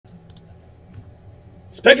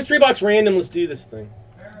Spectra 3-box random. Let's do this thing.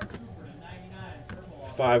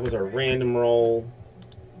 5 was our random roll.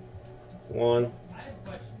 1,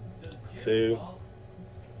 2,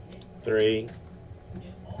 3,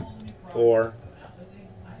 4,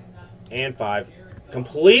 and 5.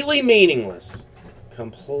 Completely meaningless.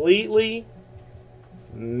 Completely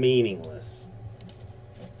meaningless.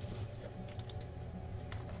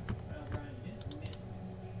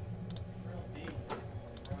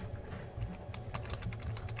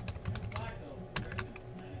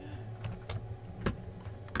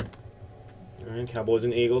 All right, Cowboys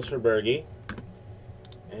and Eagles for Bergie.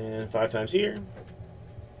 And 5 times here.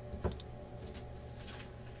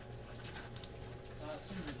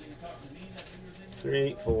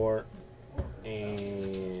 3, 4,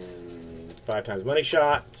 and 5 times money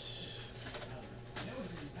shot.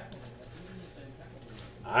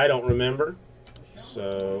 I don't remember,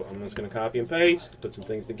 so I'm just going to copy and paste, put some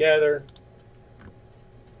things together,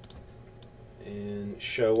 and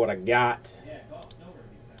show what I got.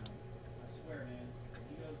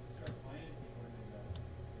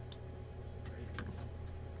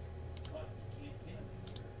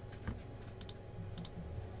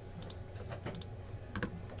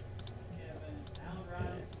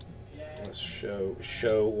 Let's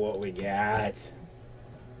show what we got.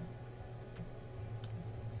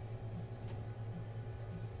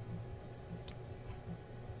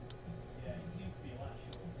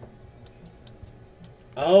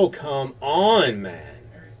 Oh, come on, man.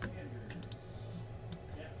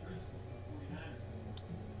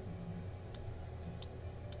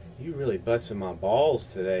 You really busted my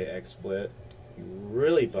balls today, XSplit. You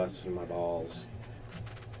really busted my balls.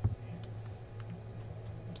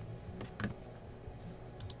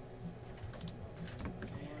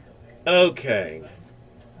 Okay. Last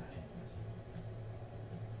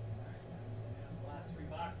 3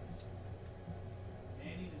 boxes.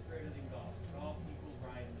 Manning is greater than golf. Golf equals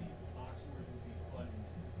Ryan Lee. Oxford would be fun in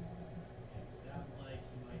this. It sounds like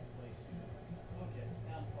he might play soon. Okay,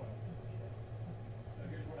 now I'm part of it. So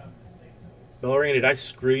here's what I'm going to say. Bellarine, did I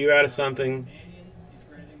screw you out of something? Manning is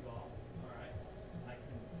greater than golf. All right. I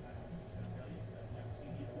can tell you because I've never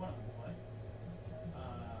seen either one of them play.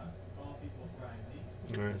 Golf equals Ryan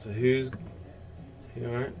Lee. All right, so who's... All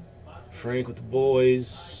right. Frank with the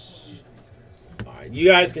boys. All right, you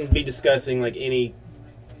guys can be discussing like any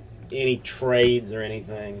trades or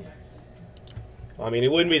anything. I mean,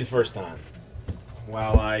 it wouldn't be the first time.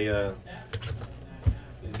 While I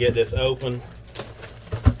get this open.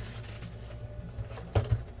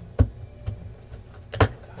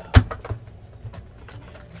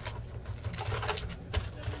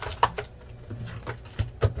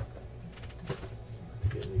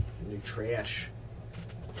 Get new trash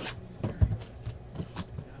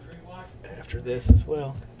after this as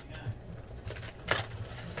well.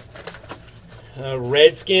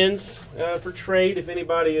 Redskins for trade if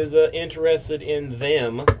anybody is interested in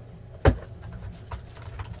them. What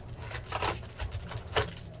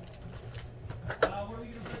are we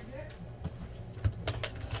going to break next?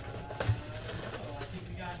 I think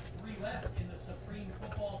we got 3 left in the Supreme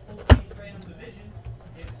Football Full-Case Random Division.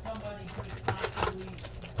 If somebody could possibly...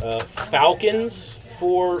 Falcons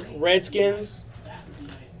for Redskins,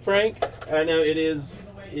 Frank. I know it is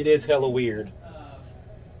hella weird.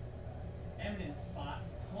 Eminent spots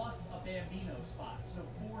plus a Bambino spot. So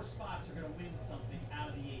 4 spots are going to win something out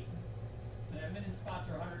of the 8. The eminent spots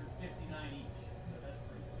are 159 each. So that's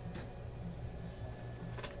pretty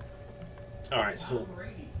good. All right, so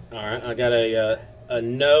I got a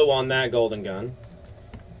no on that golden gun.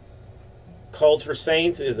 Colts for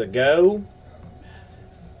Saints is a go.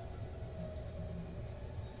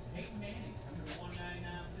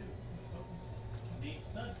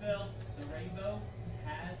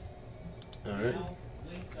 All right.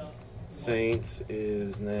 Saints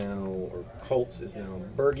is now, or Colts is now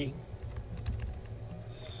Bergie.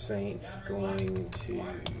 Saints going to.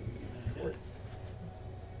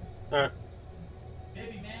 All right.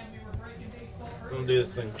 Gonna do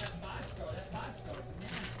this thing.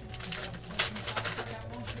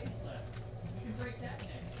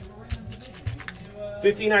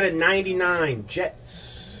 15 out of 99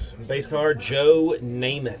 Jets. Base card Joe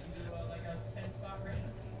Namath.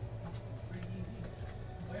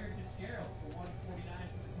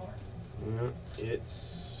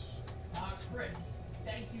 It's Chris,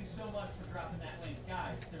 thank you so much for dropping that link.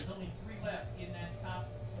 Guys, there's only 3 left in that top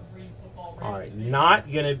Supreme Football. All right,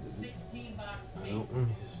 not gonna 16-box giving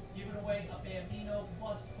away a Bambino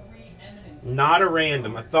plus 3 eminence. Not a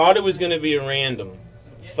random. I thought it was gonna be a random.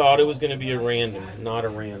 Thought it was gonna be a random, not a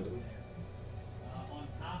random. On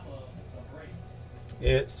top of the break.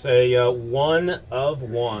 It's a 1/1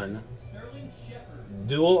 Sterling Shepard.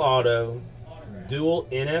 dual auto, Autograph. dual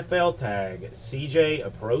NFL tag. CJ a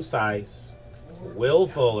Pro Size, Will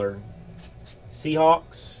Fuller,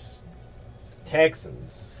 Seahawks,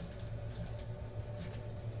 Texans.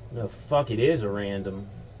 No, fuck, it is a random.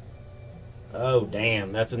 Oh, damn,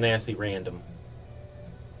 that's a nasty random.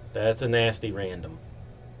 That's a nasty random.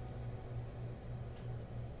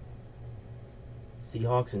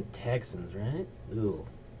 Seahawks and Texans, right? Ooh.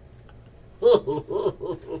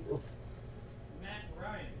 Matt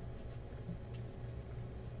Ryan.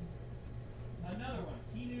 Another one.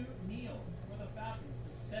 Keanu Neal for the Falcons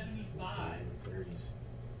to 75. 30s.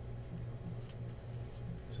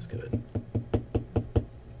 This is good.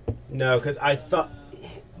 No, because I thought,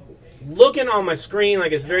 looking on my screen,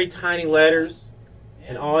 like it's very tiny letters,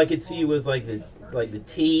 and all I could see was like the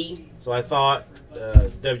T. So I thought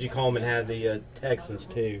W.G. Coleman had the Texans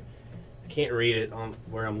too. I can't read it on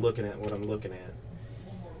where I'm looking at what I'm looking at.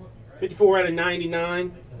 54 out of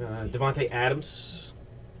 99. Devontae Adams.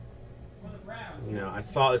 You know, I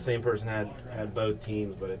thought the same person had both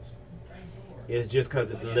teams, but it's just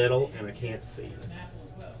because it's little and I can't see.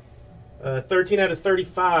 13 out of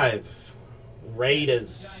 35.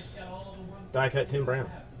 Raiders. Die cut Tim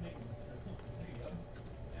Brown.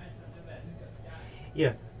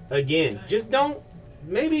 Yeah. Again,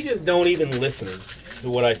 maybe just don't even listen to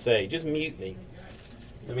what I say. Just mute me.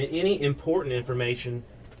 I mean, any important information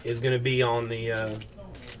is going to be on the,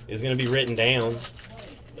 is going to be written down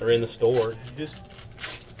or in the store. Just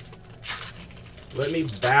let me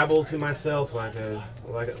babble to myself like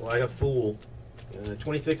a fool.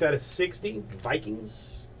 26 out of 60,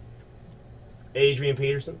 Vikings. Adrian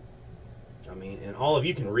Peterson. I mean, and all of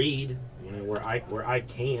you can read, you know, where I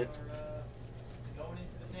can't.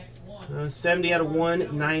 70 out of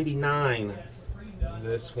 199.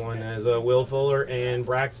 This one is Will Fuller and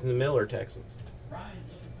Braxton Miller, Texans.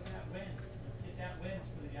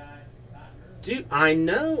 Dude, I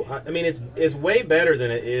know. I mean, it's way better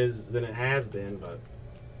than it has been, but.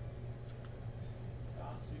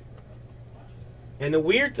 And the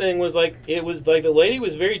weird thing was it was like the lady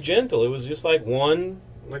was very gentle. It was just like one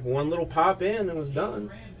little pop in and it was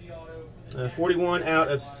done. 41 out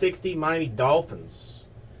of 60, Miami Dolphins.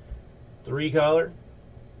 3-color.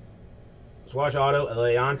 Swatch auto,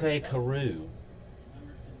 Leonte Carew.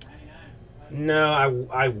 No,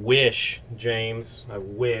 I wish, James. I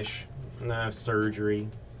wish. No, surgery.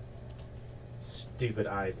 Stupid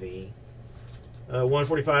IV.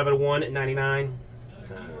 145 out of 199.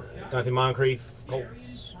 Dante Moncrief,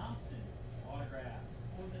 Colts.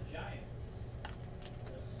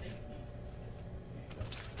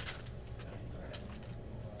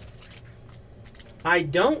 I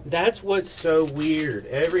don't. That's what's so weird.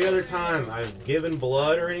 Every other time I've given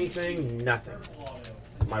blood or anything, nothing.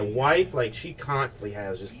 My wife, like, she constantly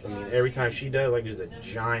has just, I mean, every time she does, like, there's a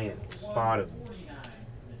giant spot of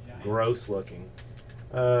gross looking.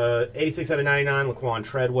 86 out of 99, Laquan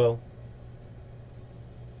Treadwell.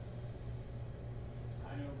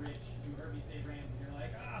 I know, Rich, you heard me say Rams and you're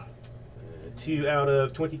like, ah. 2 out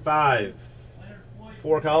of 25.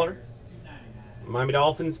 4-color. Miami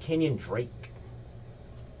Dolphins, Kenyon Drake.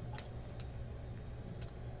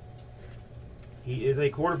 He is a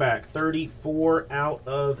quarterback, 34 out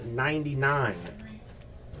of 99.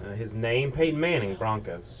 His name, Peyton Manning,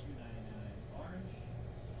 Broncos.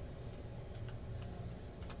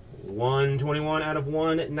 121 out of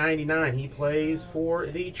 199. He plays for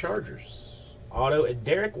the Chargers. Auto,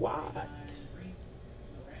 Derek Watt.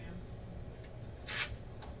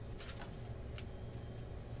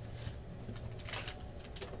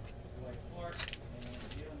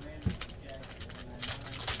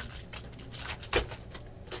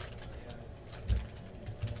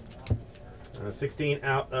 Uh, 16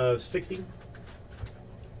 out of 60.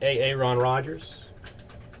 A.A. Ron Rodgers.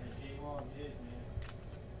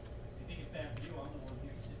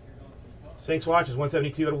 Saints watch is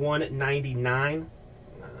 172 out of 199.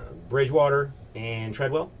 Bridgewater and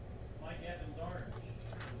Treadwell.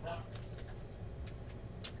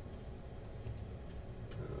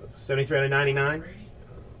 73 out of 99.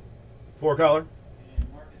 4-color.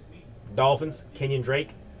 Dolphins, Kenyon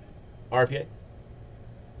Drake. RPA.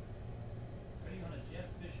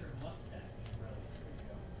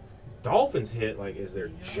 Dolphins hit like is their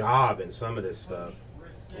job in some of this stuff.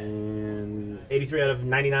 And 83 out of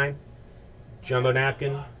 99. Jumbo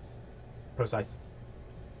napkin. Pro size.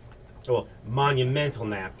 Oh, well, monumental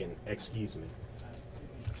napkin. Excuse me.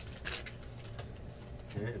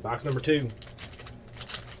 And box number 2.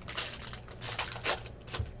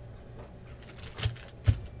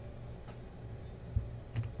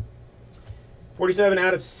 47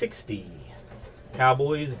 out of 60.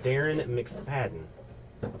 Cowboys, Darren McFadden.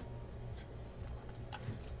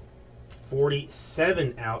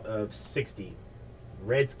 47 out of 60.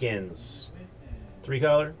 Redskins.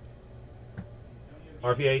 3-color.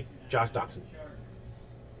 RPA, Josh Doxson.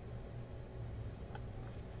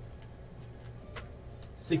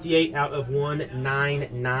 68 out of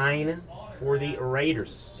 199 for the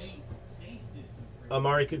Raiders.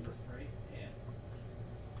 Amari Cooper.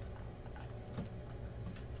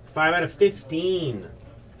 5 out of 15.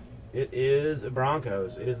 It is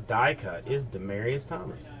Broncos. It is die cut. It is Demaryius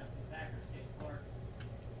Thomas.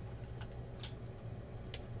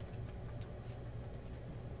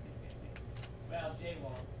 Well,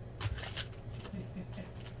 J-Wall. If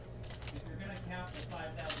you're going to count the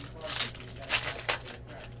 5,000 cards, you got to count the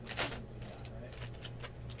practice you got, right?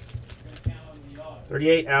 You're going to count on the auto.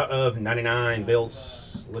 38 out of 99.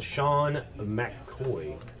 Bills. LaShawn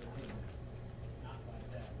McCoy.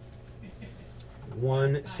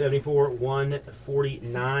 174,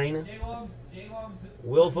 149.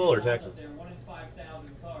 Will Fuller, Texans. They're 1 in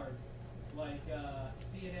 5,000 cards. Like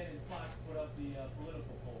CNN and Fox put up the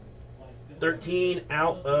political polls. Like 13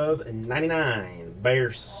 out of 99.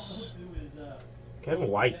 Bears. Kevin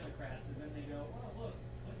White.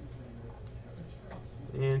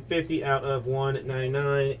 And 50 out of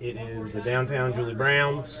 199. It is the downtown Julie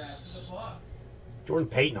Browns. Jordan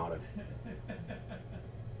Payton auto.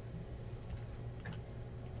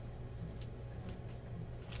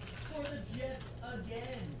 For the Jets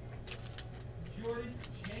again. Jordan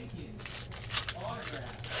Jenkins.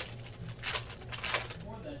 Autograph.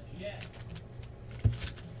 For the Jets.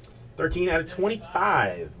 13 out of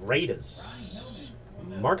 25. Raiders.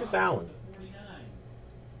 Marcus Allen.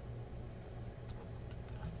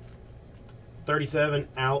 37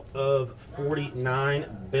 out of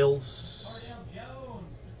 49. Bills.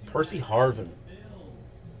 Percy Harvin.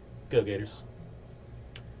 Go Gators.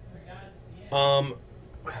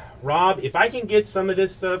 Rob, if I can get some of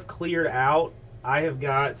this stuff cleared out, I have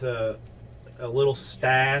got a little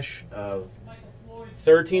stash of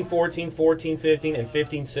 13, 14, 14, 15, and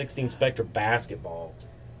 15, 16 Spectra basketball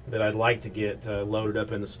that I'd like to get loaded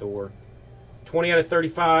up in the store. 20 out of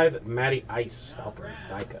 35, Matty Ice, Falcons,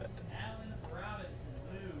 die cut.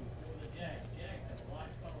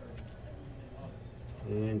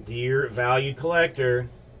 And Deer Value Collector.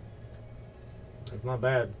 That's not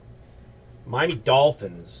bad. Miami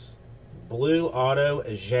Dolphins. Blue auto,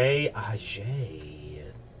 Ajay.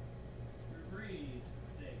 Austin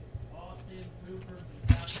Cooper from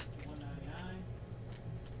the Falcons to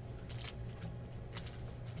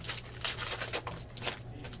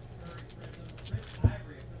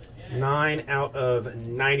 199. 9 out of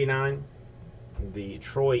 99. The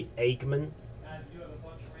Troy Aikman.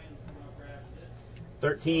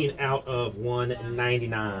 13 out of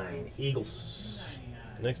 199. Eagles.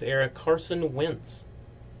 Next era, Carson Wentz.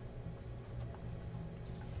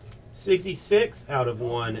 66 out of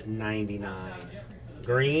 199.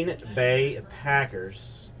 Green Bay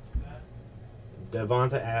Packers.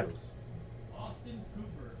 Devonta Adams.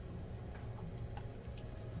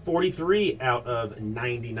 43 out of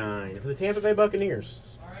 99 for the Tampa Bay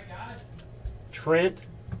Buccaneers. Trent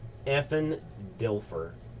Effin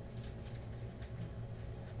Dilfer.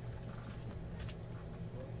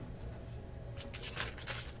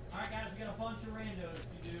 Alright guys, we got a bunch of randos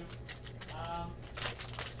to do. I'll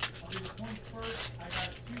do the points first. I got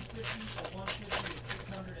a 250, a 150, a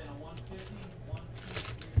 600, and a 150. 1, 2,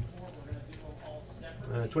 3, and 4. We're going to do them all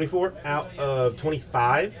separately. 24 out of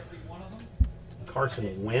 25.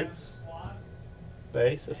 Carson Wentz.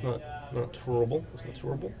 Base. That's not terrible. That's not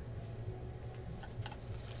terrible.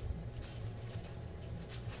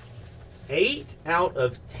 8 out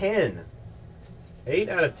of 10. 8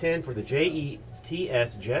 out of 10 for the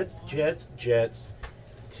JETS Jets.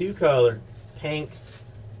 2-color pink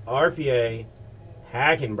RPA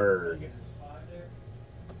Hackenberg.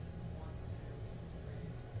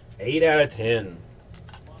 8 out of 10.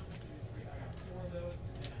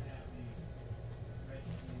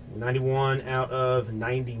 91 out of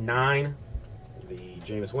 99. The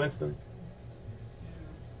Jameis Winston.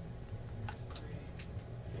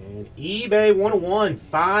 And eBay 101,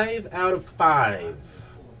 5 out of 5.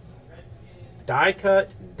 Die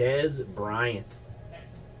cut Dez Bryant.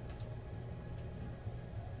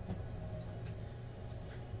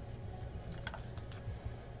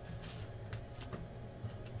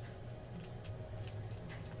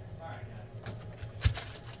 Alright guys.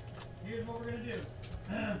 Here's what we're going to do.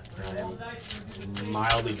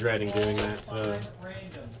 Mildly dreading doing that. Okay?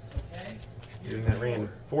 Doing that random.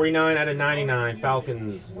 49 out of 99.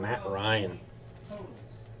 Falcons, Matt Ryan. Totals.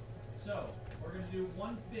 So, we're going to do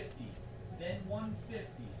 150, then 150.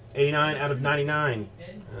 89 out of 99.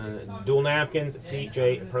 Dual napkins,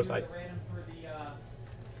 CJ Pro Size.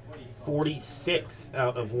 46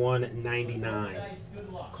 out of 199.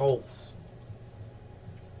 Colts.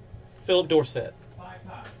 Philip Dorsett. 5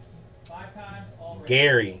 times. 5 times already.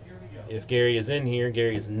 Gary. Here we go. If Gary is in here,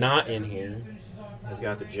 Gary is not in here. Has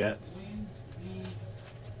got the Jets.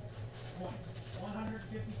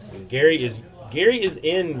 And Gary is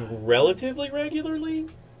in relatively regularly.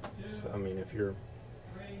 So, I mean, if you're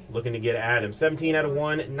looking to get at him. 17 out of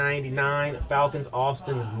 199. Falcons,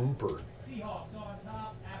 Austin Hooper. Seahawks on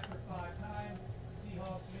top after 5 times.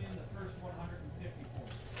 Seahawks win the first 150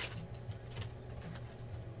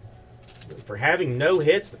 points. For having no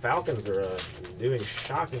hits, the Falcons are doing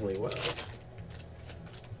shockingly well.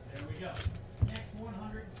 There we go. Next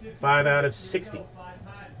 150. 5 out of 60. 5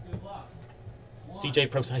 times. Good luck.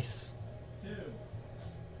 CJ Pro Size. 2,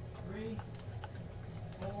 3,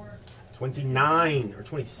 4. 29 or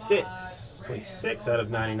 26. 26 out of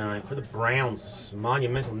 99 for the Browns.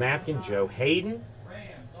 Monumental napkin, Joe Hayden.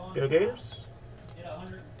 Rams on Go Gators. Get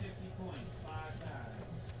 150 points 5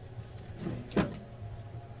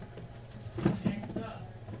 times. Next up.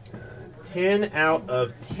 10 out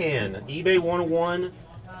of 10. eBay 101,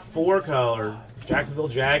 4-color. Jacksonville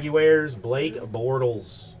Jaguars, Blake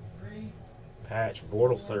Bortles. 3, Patch,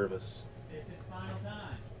 Bortles service. 5th and final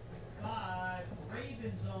time. 5.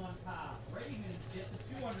 Ravens on top. Ravens get the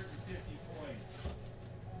 250 points.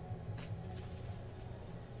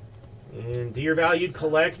 And dear valued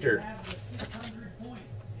collector. We have the 600 points.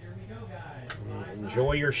 Here we go, guys. 5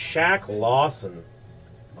 Enjoy your Shaq Lawson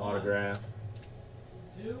autograph.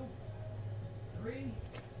 2, 3,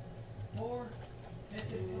 4,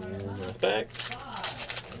 5th and final And time. that's back.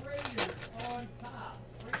 5. Raiders on top.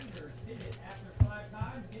 Raiders hit it after 5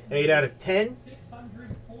 times. 8 out of 10.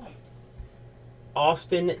 600 points.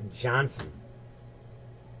 Austin Johnson.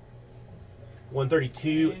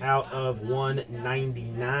 132 out of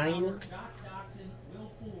 199. Josh Doxson, Will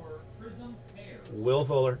Fuller, Prism, Bears. Will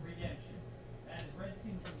Fuller. Redemption. That is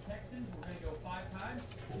Redskins and Texans. We're going to go 5 times.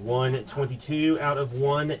 122 out of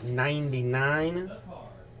 199. The card.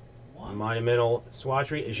 1, Monumental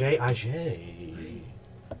swatchery, J.I.J.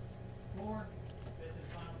 4, 5th and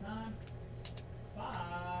final time. 5.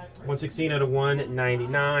 116 out of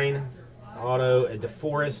 199. Auto,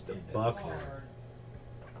 DeForest Buckner.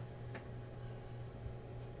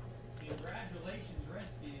 Congratulations,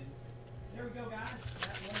 Redskins. There we go, guys.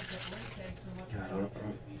 That was the break. Thanks so much. God, I don't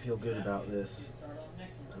feel good about this. Start on the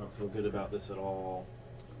next one. I don't feel good about this at all.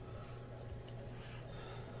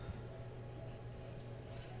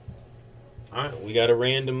 Alright, we got a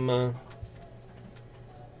random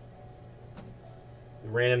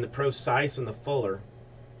the Pro Size and the Fuller.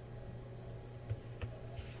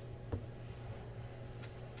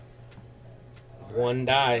 One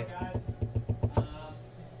die. Guys,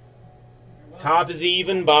 Top is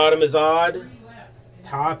even, bottom is odd. 3 left.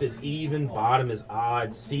 Top is even, bottom is odd.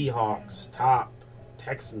 Seahawks, top.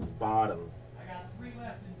 Texans, bottom. I got 3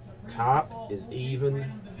 left in Supreme Top Football is Focus even,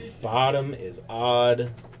 Random Division. bottom is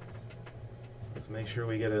odd. Let's make sure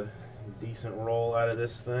we get a decent roll out of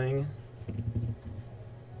this thing.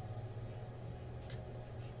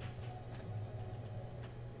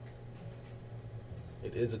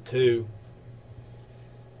 It is a 2.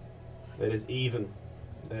 That is even.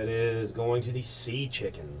 That is going to the Sea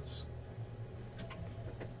Chickens.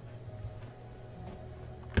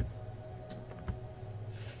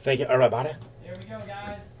 Thank you, everybody. There we go,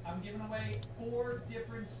 guys. I'm giving away 4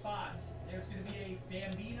 different spots. There's going to be a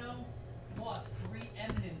Bambino plus 3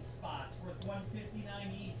 Eminence spots worth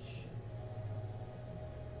 $159 each.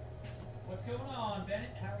 What's going on,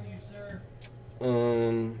 Bennett? How are you, sir?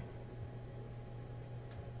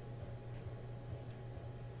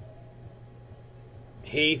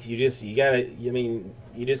 Heath, you just gotta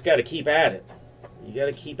keep at it. You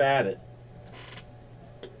gotta keep at it.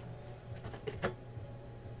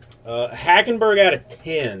 Hackenberg out of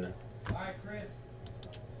 10. All right, Chris.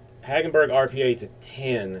 Hackenberg RPA to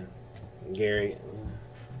 10. Gary,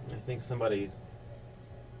 I think somebody's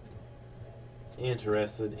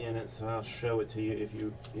interested in it, so I'll show it to you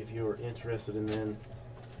if you're interested in then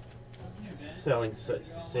What's new, Bennett? selling such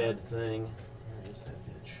said thing. Where is that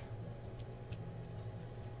bitch?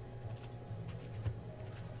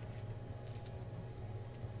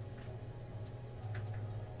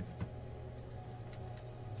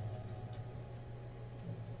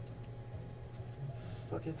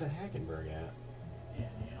 Fuck is that Hackenberg at? Yeah,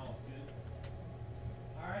 man, all's good.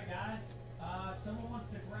 All right, guys. If someone wants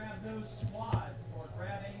to grab those squads or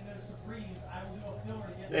grab any of those Supremes, I will do a filler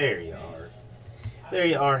to get There them you on the are. page. There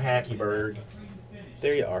you are, I will Hackenberg. get that Supreme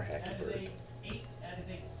There you are, That Hackenberg. is a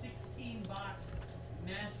 16-box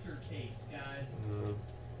master case, guys.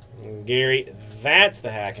 Gary, that's the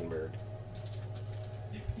Hackenberg.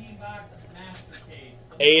 16-box master case.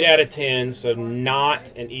 8 out of 10, so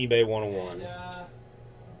not an eBay 101. And, see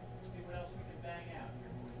what else we can bang out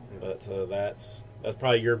here. But that's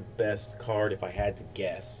probably your best card if I had to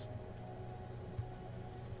guess.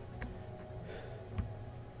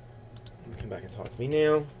 Come back and talk to me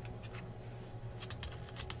now.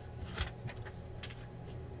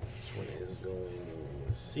 This one is going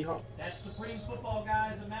Seahawks. That's the Pretty Football,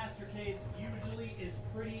 guys. A master case usually is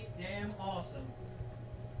pretty damn awesome.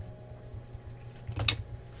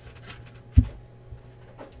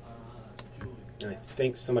 Julie. And I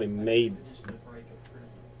think somebody may Definition of break of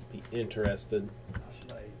prism. be interested. How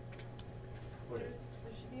should I put it?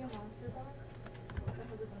 There should be a monster box that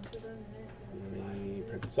has a bunch of them in it. And it's Let me not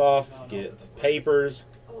print good. this off, get papers,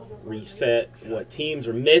 Oh, the reset what teams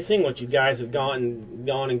are missing, what you guys have gone and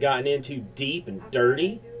gotten into deep and After dirty, I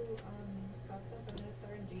do Scott stuff, I'm gonna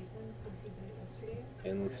start in Jason's because he did it yesterday.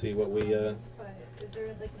 and let's see what we But is there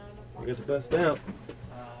like not enough we got to boxes? bust out.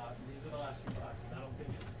 These are the last few boxes. I don't think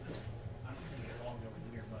they're long over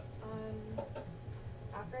here, but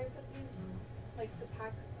After I put these like to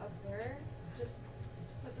pack up there, just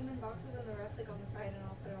put them in boxes and the rest like on the side, and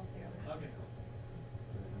I'll put it all together. okay, cool.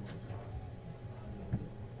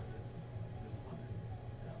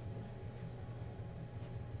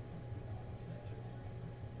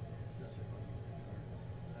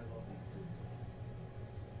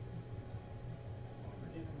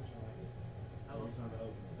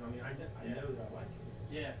 I know that I like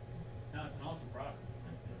it. Yeah. No, it's an awesome product.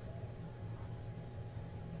 That's it.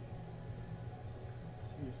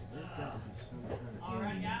 Seriously, there's got to be some kind of All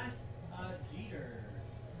right, guys. Jeter.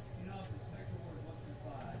 You know, if the Spectra Wars 1 through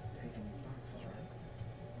 5. taking these boxes, right?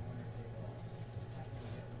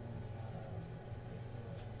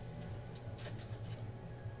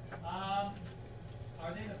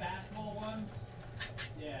 Are they the basketball ones?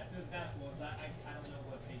 Yeah, if they're the basketball ones, I don't know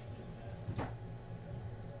what page it is at. To be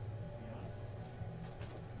honest.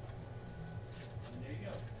 And there you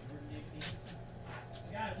go. We're Nick.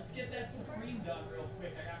 Guys, let's get that Supreme done real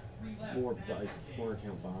quick. I got 3 left. More Master like case. floor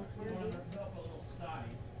count boxes. We want to put up a little side.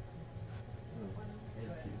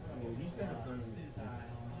 We used to have them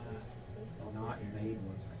not made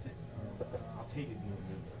ones, I think. I'll take it. You don't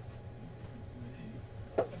need it.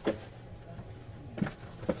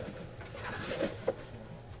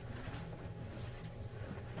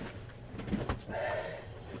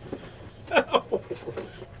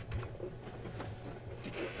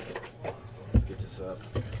 Let's get this up.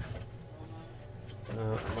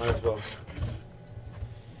 Might as well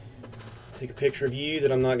take a picture of you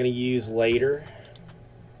that I'm not going to use later.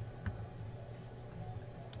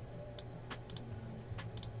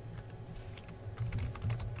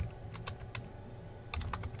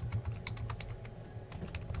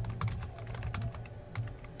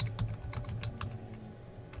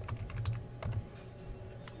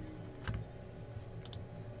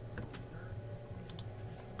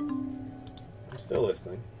 I'm still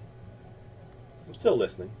listening. I'm still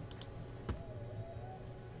listening.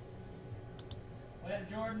 Later,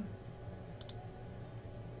 Jordan.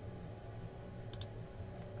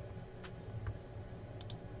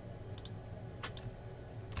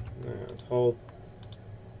 Let's hold.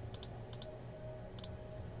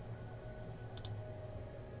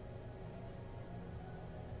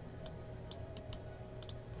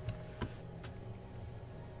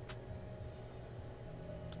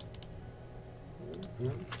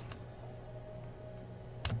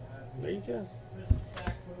 There you go.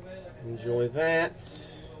 Enjoy that.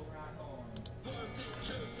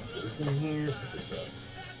 Put this in here. Put this up.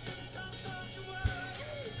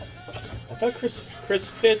 I thought Chris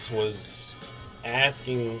Fitz was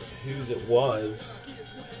asking whose it was.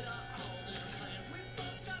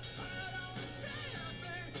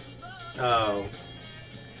 Oh.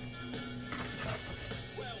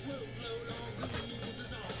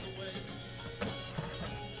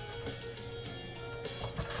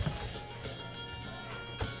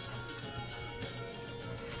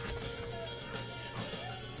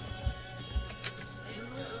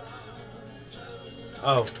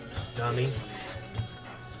 Oh, dummy.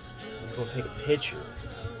 I'm gonna take a picture.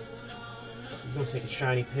 I'm gonna take a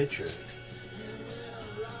shiny picture.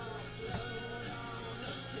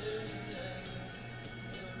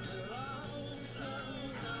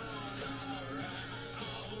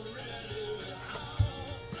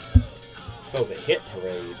 Oh, the hit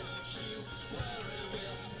parade.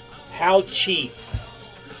 How cheap.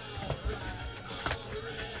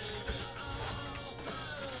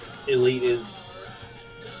 Elite is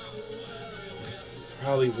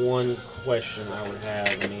probably one question I would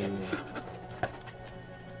have. I mean,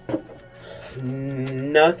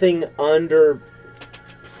 nothing under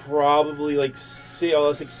probably like it's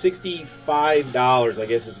like $65. I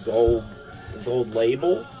guess is gold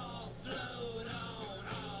label.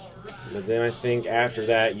 But then I think after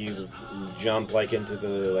that you jump like into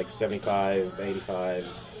the like 75, 85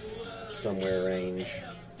 somewhere range.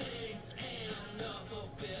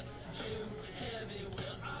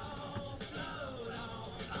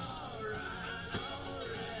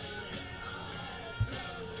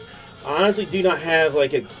 I honestly do not have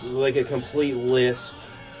like a complete list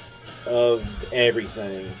of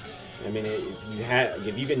everything. I mean,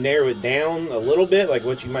 if you can narrow it down a little bit, like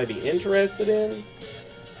what you might be interested in.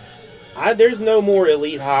 There's no more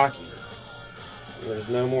elite hockey. There's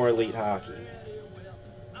no more elite hockey.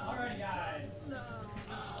 Alright, guys.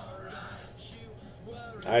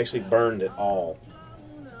 I actually burned it all,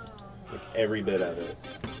 like every bit of it.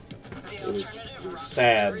 It was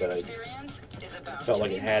sad, but I felt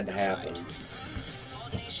like it had to happen.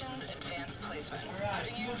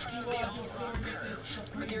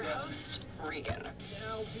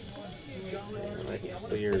 And I can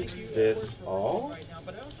clear this all.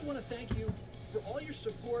 But I also want to thank you for all your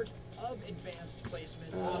support of advanced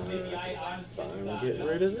placement. Finally get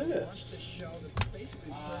rid of this. Basically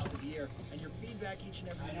the first of the year, and your feedback each and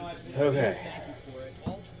every week. Okay. Thank you for it.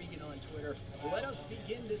 All tweeting on Twitter. Let us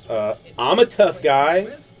begin this I'm a tough guy.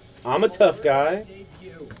 I'm a tough guy.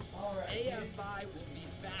 Debut. AFI will be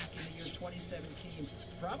back in the year 2017,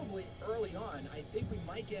 probably early on. I think we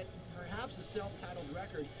might get perhaps a self-titled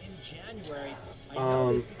record in January. I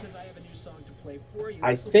know this because I have a new song to play for you.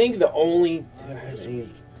 I think the only.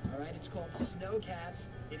 All right, it's called Snowcats.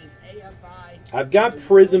 It is AFI. I've got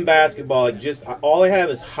Prism basketball. Like just all I have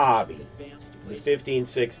is hobby. The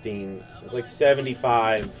 15-16. It's like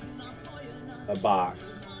 $75 a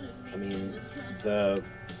box. I mean, the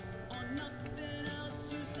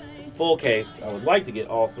full case. I would like to get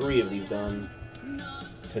all three of these done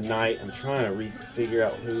tonight. I'm trying to figure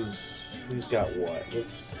out who's got what.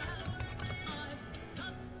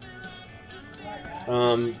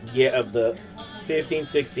 Yeah, of the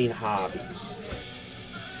 15-16 hobby.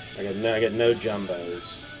 I got no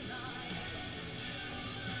jumbos.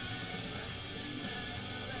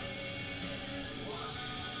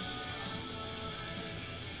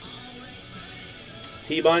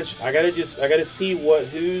 T-Bunch, I gotta see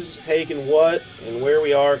who's taking what and where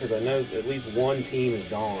we are, because I know at least one team is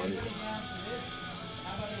gone.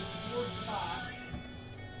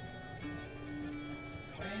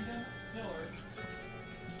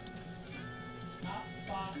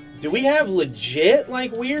 Do we have legit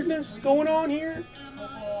like weirdness going on here?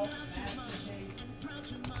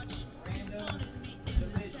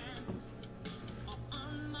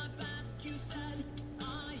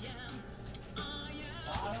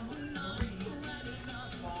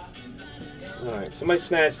 Alright, somebody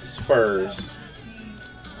snatched the Spurs.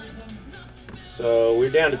 So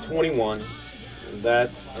we're down to 21.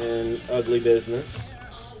 That's an ugly business.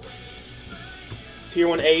 Tier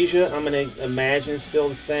 1 Asia, I'm going to imagine still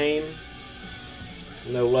the same.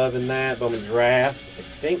 No love in that, but I'm going to draft. I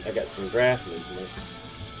think I got some draft movement.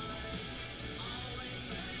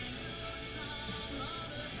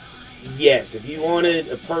 Yes, if you wanted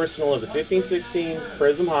a personal of the 15-16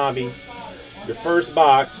 Prism Hobby, your first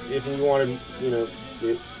box, if you wanted, your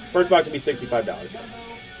first box would be $65, yes.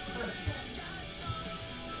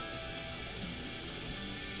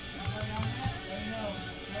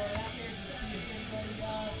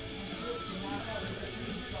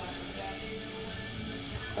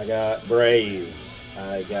 I got Braves.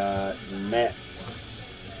 I got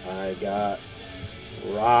Mets. I got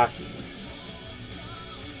Rockies.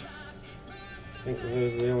 I think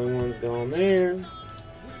those are the only ones gone there.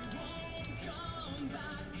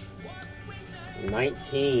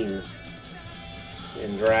 19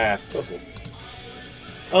 in draft.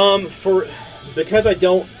 Because I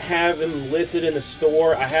don't have them listed in the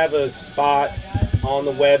store, I have a spot on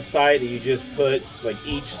the website that you just put, like,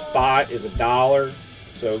 each spot is $1.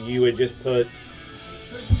 So you would just put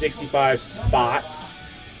 65 spots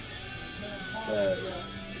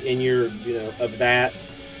in your, of that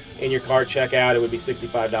in your card checkout. It would be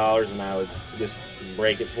 $65, and I would just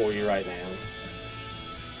break it for you right now.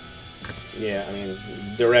 Yeah, I mean,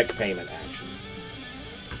 direct payment action.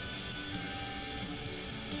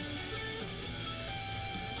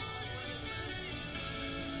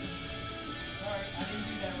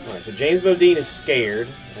 All right, so James Bodine is scared.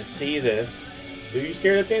 I see this. Are you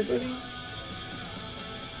scared of James Bodine?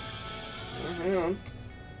 Oh, hang on.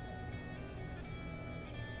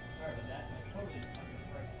 Sorry about that. I totally fucking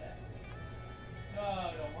pressed that.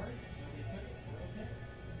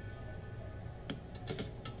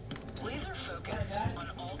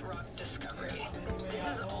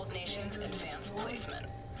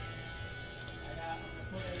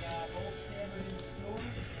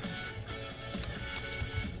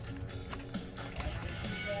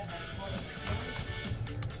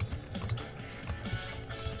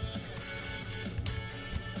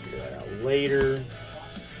 later.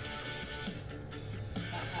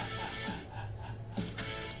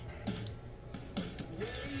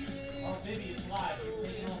 Oh, baby, it's live. You're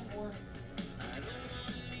taking all four?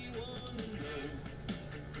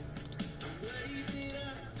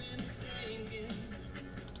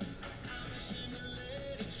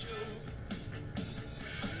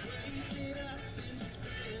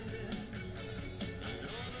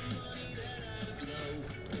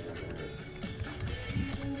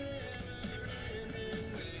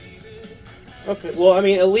 Okay, well, I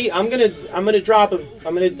mean, Elite. I'm gonna drop.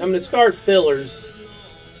 I'm gonna start fillers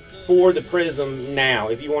for the Prism now.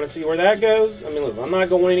 If you want to see where that goes, I mean, listen, I'm not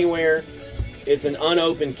going anywhere. It's an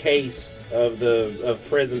unopened case of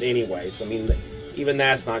Prism anyway, so I mean, even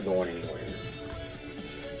that's not going anywhere.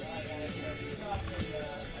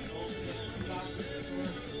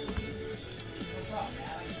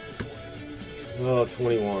 Oh,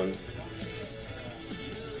 21.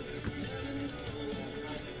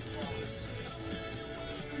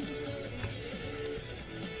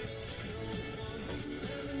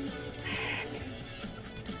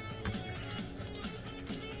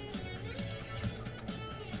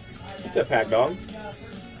 What's up, Pack Dog?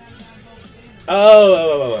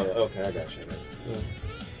 Oh, okay, I got you.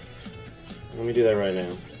 Let me do that right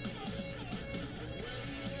now.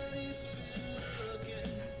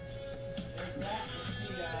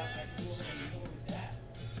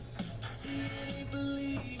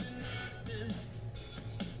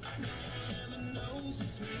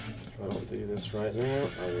 If I don't do this right now,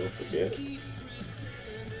 I will forget.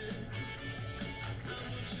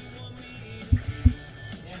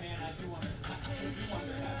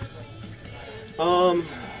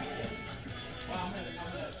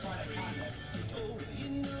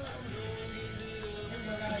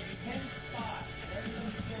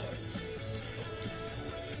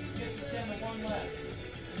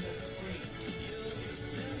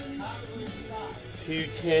 Two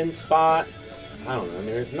 10 spots. I don't know. I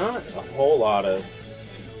mean, there's not a whole lot of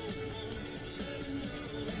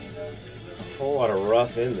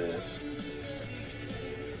rough in this.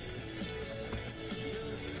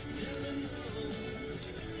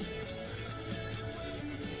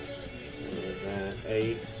 What is that?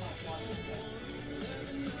 8.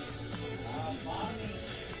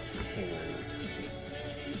 10.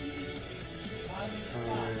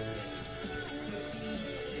 5.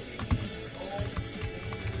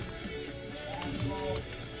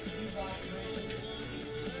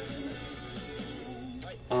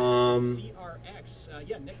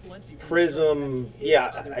 Prism, yeah,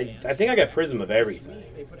 I think I got Prism of everything.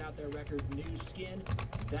 They put out their record New Skin.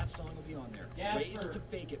 That song will be on there. Ways to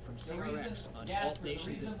Fake It from CRX on Alt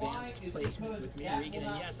Nation's advanced placement with me, Regan.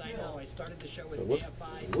 And yes, I know I started the show with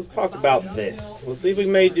AFI. Let's talk about this. Let's see if we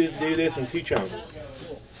may do this in 2 chunks.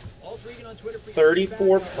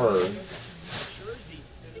 34 per.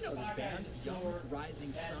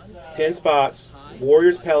 10 spots.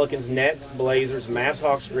 Warriors, Pelicans, Nets, Blazers, Mavs,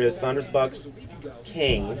 Hawks, Grizz, Thunders, Bucks,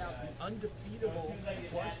 Kings.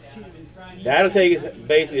 That'll take us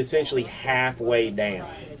basically essentially halfway down.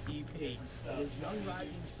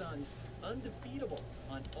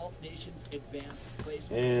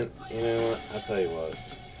 And you know what? I'll tell you what.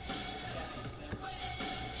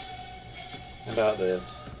 How about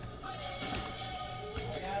this?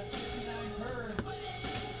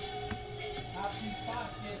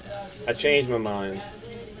 I changed my mind.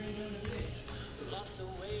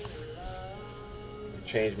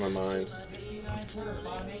 Changed my mind.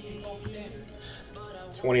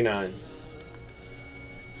 29.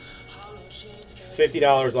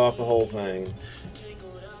 $50 off the whole thing.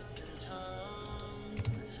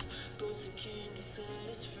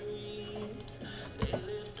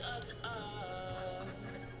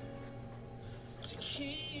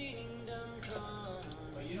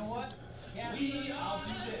 But you know what? Casper, I'll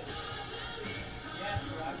do this.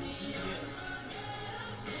 Casper, I will do this.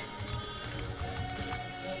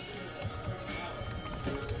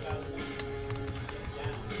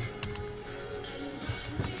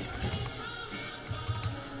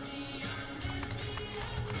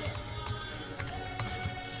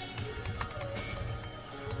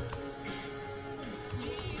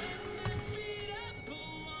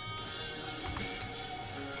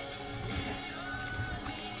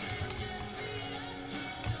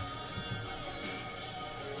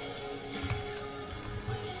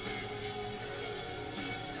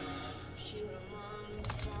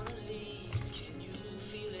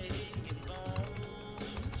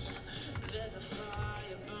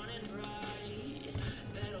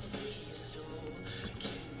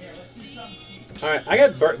 All right, I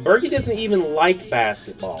got Berkey doesn't even like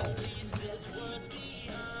basketball.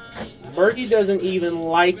 Berkey doesn't even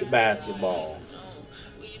like basketball.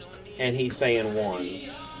 And he's saying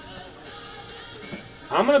 1.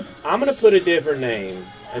 I'm gonna put a different name.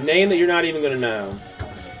 A name that you're not even gonna know.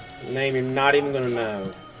 A name you're not even gonna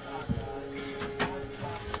know.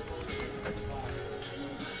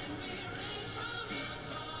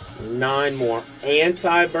 Nine more.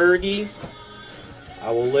 Anti-Bergie.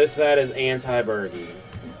 I will list that as anti-Bergie.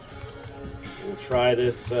 We'll try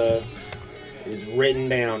this. Is written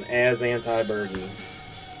down as anti-Bergie.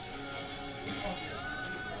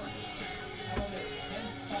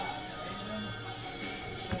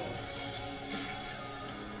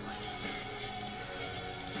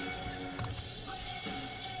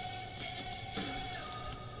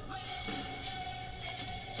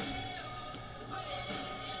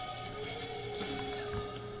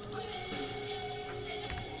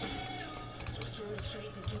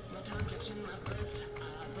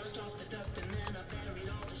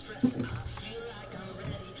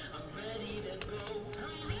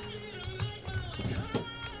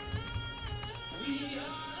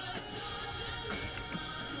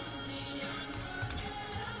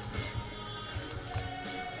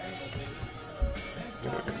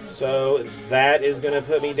 So that is going to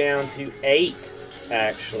put me down to 8,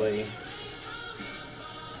 actually.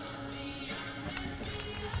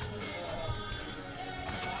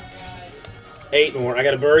 Eight more. I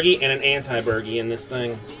got a Bergie and an anti-Bergie in this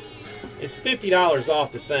thing. It's $50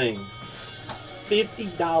 off the thing.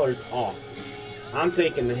 $50 off. I'm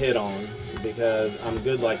taking the hit on because I'm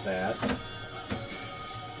good like that.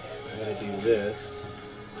 I gotta do this.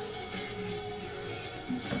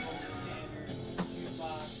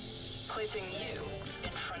 Placing you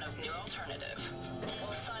in front of new alternative,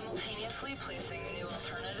 while simultaneously placing new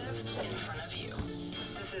alternative in front of you.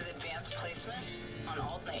 This is advanced placement on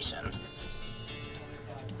Old Nation.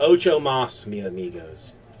 Ocho mas, mi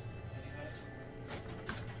amigos.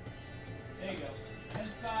 There you go. 10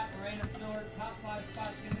 spot, random filler, top 5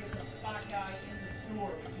 spots. You're going to get the spot guy in the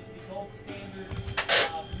store, which is the gold standard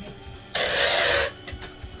mix.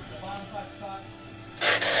 The bottom 5 spot,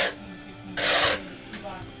 15, 16, 17, 2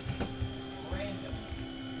 box, random,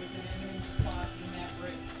 with an M&M spot in that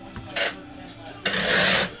break. 25%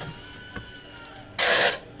 left.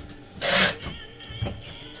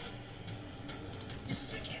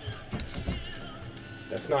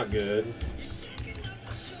 That's not good.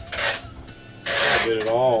 Not good at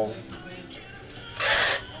all.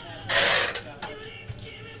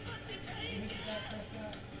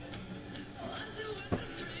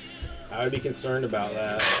 I would be concerned about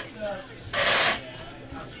that.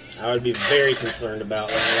 I would be very concerned about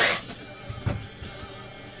that.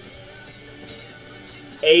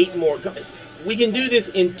 8 more. We can do this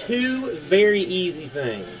in 2 very easy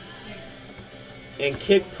things. And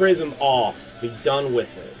kick Prism off. Be done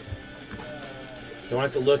with it. Don't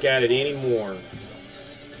have to look at it anymore.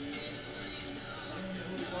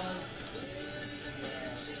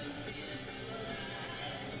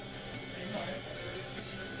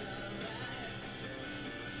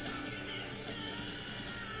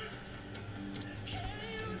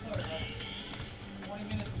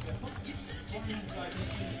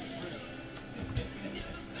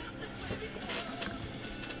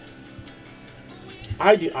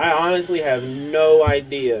 I honestly have no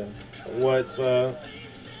idea what's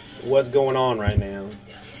going on right now.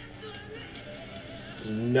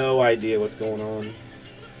 No idea what's going on.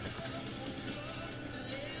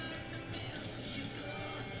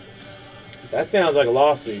 That sounds like a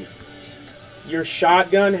lawsuit. Your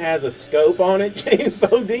shotgun has a scope on it, James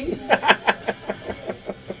Bodine?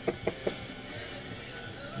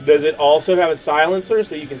 Does it also have a silencer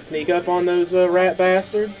so you can sneak up on those rat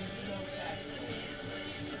bastards?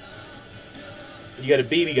 You got a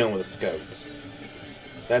BB gun with a scope.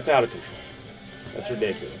 That's out of control. That's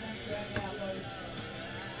ridiculous.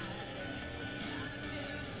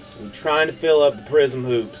 I'm trying to fill up the Prism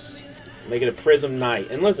hoops. Make it a Prism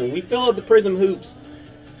night. And listen, we fill up the Prism hoops.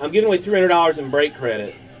 I'm giving away $300 in break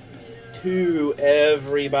credit to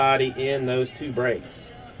everybody in those 2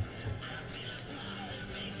 breaks.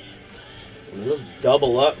 I mean, let's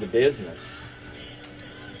double up the business.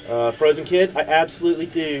 Frozen Kid, I absolutely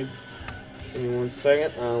do. Give me 1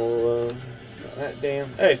 second. I'll that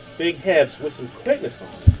down. Hey, Big Hebs with some quickness on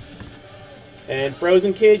it. And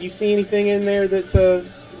Frozen Kid, you see anything in there that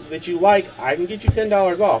that you like? I can get you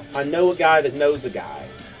 $10 off. I know a guy that knows a guy.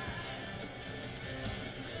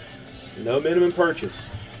 No minimum purchase.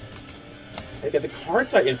 They got the card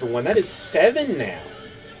site in for 1. That is 7 now.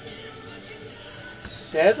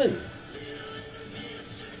 7.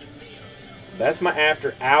 That's my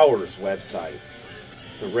after hours website.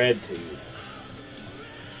 The Red Tube.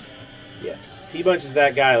 T-Bunch is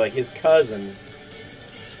that guy. Like, his cousin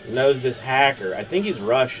knows this hacker. I think he's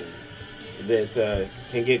Russian. That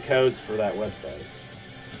can get codes for that website.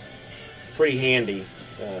 It's pretty handy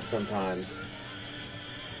sometimes.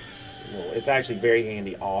 Well, it's actually very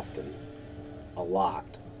handy often. A lot.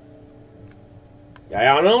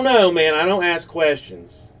 I don't know, man. I don't ask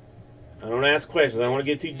questions. I don't ask questions. I don't want to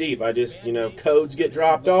get too deep. I just, you know, codes get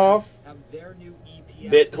dropped off.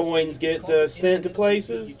 Bitcoins get sent to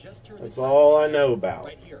places. That's all I know about.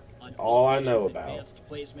 That's all I know about.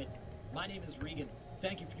 My name is Regan.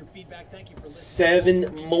 Thank you for your feedback. Thank you for listening.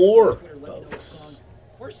 7 more, folks.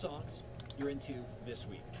 Or songs you're into this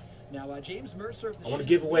week. Now, James Mercer of the I want to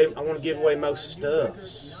give away most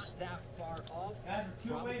stuffs. Not that far off.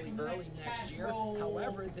 Probably early next year.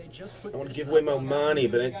 However, they just put I want to give away more money,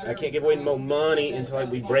 but I can't give away more money until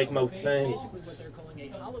we break more things.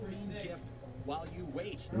 While you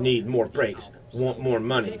wait. Need more breaks. Want more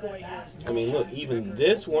money. I mean, look, even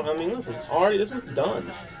this one. I mean, listen, already this one's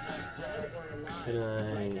done. Can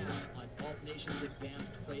I?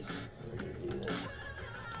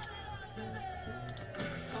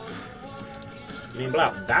 I mean,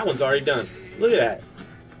 blah. That one's already done. Look at that.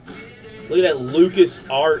 Look at that Lucas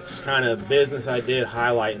Arts kind of business I did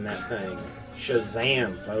highlighting that thing.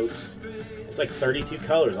 Shazam, folks. It's like 32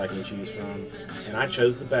 colors I can choose from, and I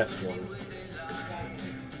chose the best one.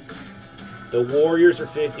 The Warriors are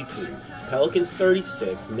 52, Pelicans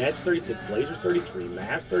 36, Nets 36, Blazers 33,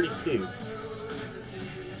 Mavs 32,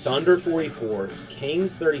 Thunder 44,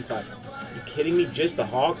 Kings 35. Are you kidding me? Just the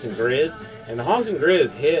Hawks and Grizz? And the Hawks and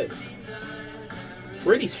Grizz hit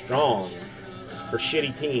pretty strong for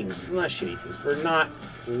shitty teams. Well, not shitty teams, for not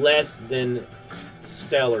less than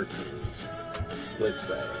stellar teams, let's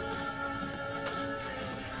say.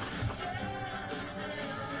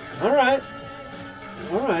 All right.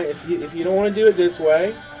 All right, if you don't want to do it this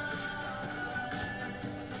way,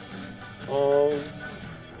 let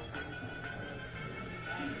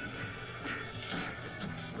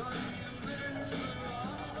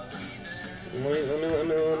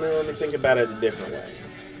me think about it a different way.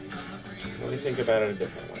 Let me think about it a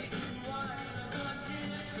different way.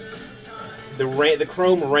 The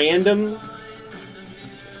Chrome Random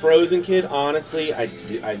Frozen Kid, honestly, I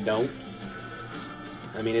don't.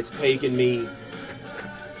 I mean, it's taken me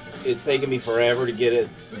forever to get it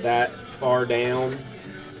that far down.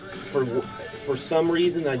 For some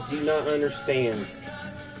reason I do not understand.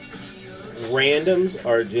 Randoms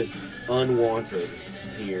are just unwanted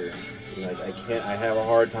here. Like, I have a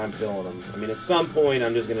hard time filling them. I mean, at some point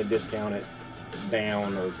I'm just going to discount it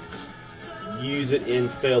down or use it in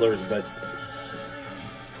fillers, but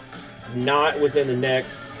not within the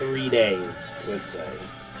next 3 days, let's say.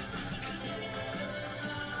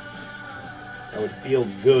 I would feel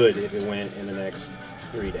good if it went in the next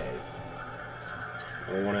 3 days.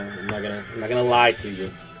 I'm not gonna lie to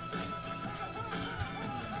you.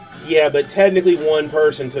 Yeah, but technically one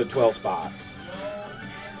person took 12 spots,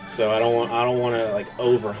 so I don't want to like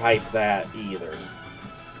overhype that either.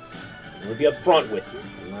 I'm gonna be upfront with you.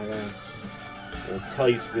 I'm not gonna tell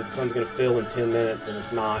you that something's gonna fill in 10 minutes and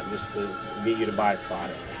it's not, just to get you to buy a spot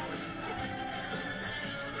in it.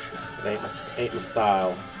 It ain't my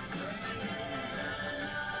style.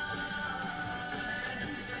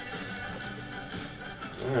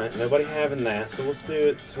 Alright, nobody having that, so let's do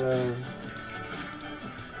it,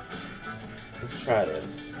 let's try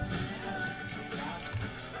this.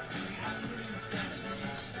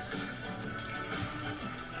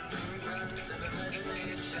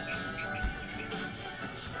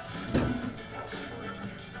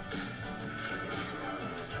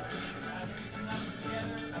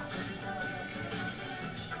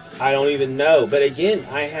 I don't even know, but again,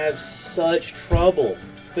 I have such trouble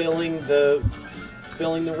filling the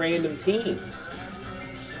random teams.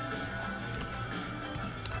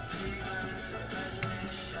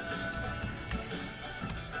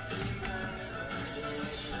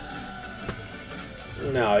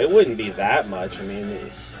 No, it wouldn't be that much. I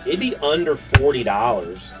mean, it'd be under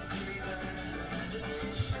 $40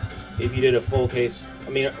 if you did a full case.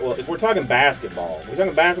 I mean, well, if we're talking basketball, we're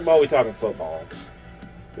talking football.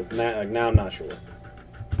 Because now I'm not sure.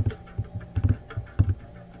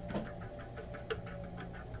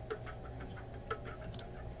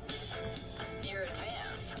 Your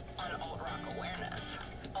advance on alt-rock awareness.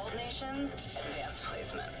 Alt Nation's advanced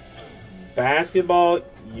placement. Basketball,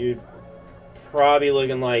 you're probably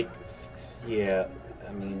looking like, yeah,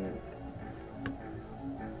 I mean,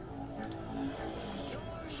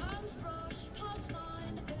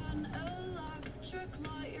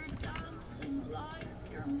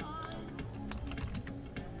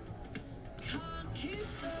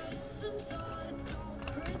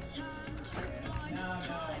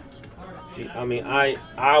 I mean, I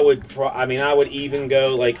would even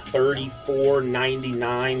go like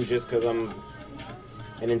 $34.99 just because I'm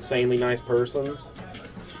an insanely nice person.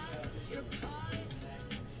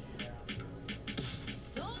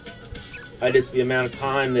 Just the amount of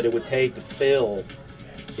time that it would take to fill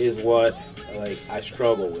is what like I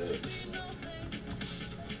struggle with.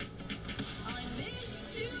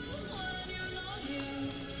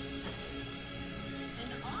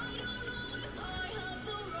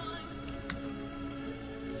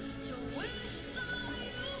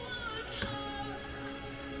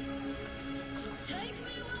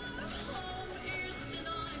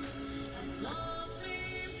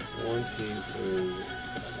 One, two, three,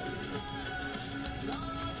 seven.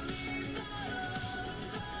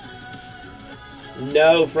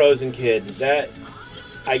 No, Frozen Kid. That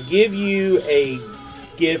I give you a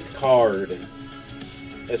gift card.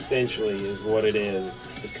 Essentially, is what it is.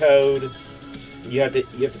 It's a code. You have to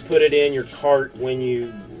put it in your cart when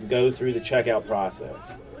you go through the checkout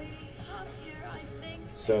process.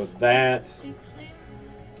 So that,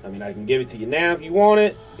 I mean, I can give it to you now if you want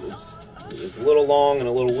it. It's a little long and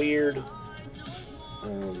a little weird.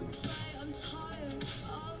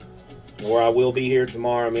 Or I will be here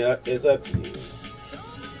tomorrow. I mean, it's up to you.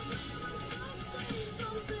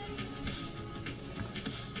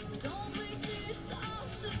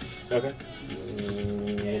 Okay. Give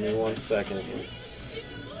me 1 second.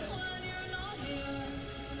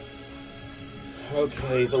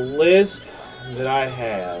 Okay, the list that I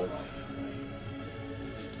have.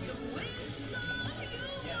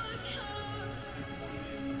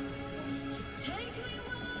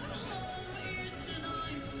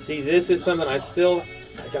 See, this is something I still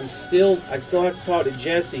have to talk to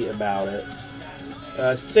Jesse about it.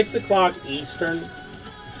 6 o'clock Eastern.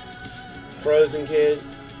 Frozen Kid.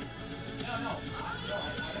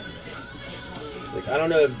 Like, I don't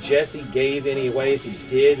know if Jesse gave any away. If he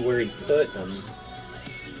did, where he put them.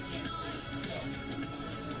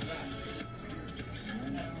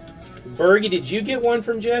 Bergie, did you get one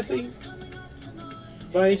from Jesse?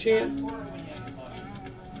 By any chance?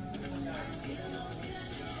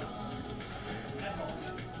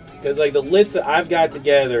 Because, like, the list that I've got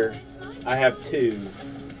together, I have 2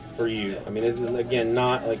 for you. I mean, this is, again,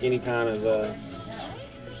 not, like, any kind of,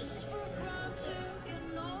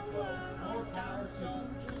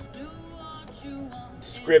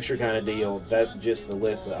 scripture kind of deal. That's just the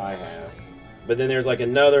list that I have. But then there's, like,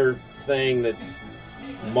 another thing that's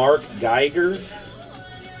Mark Geiger,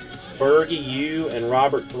 Bergie, you, and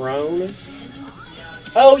Robert Throne.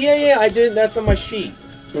 Oh, yeah, I did. That's on my sheet.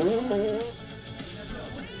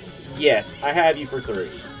 Yes, I have you for 3.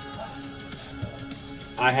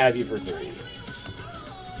 I have you for 3.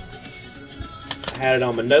 I had it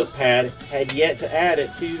on my notepad. Had yet to add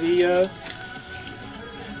it to the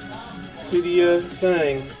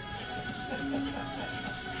thing.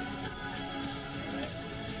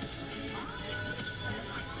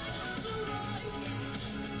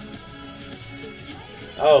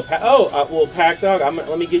 Well, Pack Dog,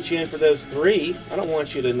 let me get you in for those 3. I don't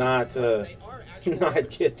want you to not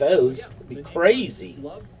get those. It'd be crazy.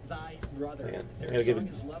 Man, I gotta give a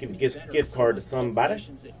gift card to somebody.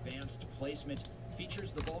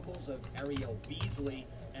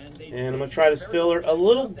 And I'm gonna try this filler a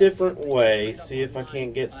little different way. See if I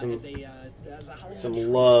can't get some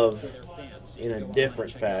love in a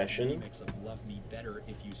different fashion.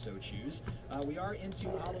 We are into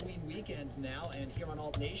Halloween weekend now, and here on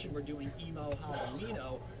Alt Nation, we're doing Emo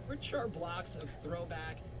Halloweeno, which are blocks of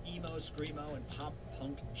throwback emo, screamo, and pop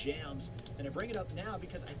punk jams. And I bring it up now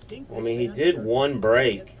because I think. I mean, he did one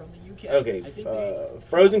break. Okay,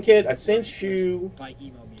 Frozen Kid, I sent you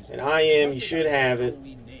an IM. You should have it.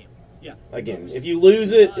 Again, if you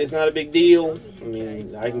lose it, it's not a big deal. I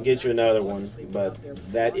mean, I can get you another one, but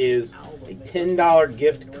that is a $10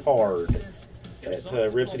 gift card at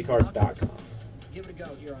ripcitycards.com. Let's give it a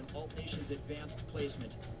go here on Alt Nation's advanced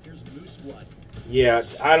placement. Here's Moose Blood. Yeah,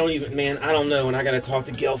 I don't know, and I gotta talk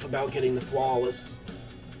to Gelf about getting the flawless.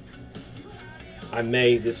 I don't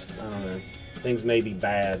know. Things may be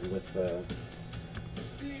bad with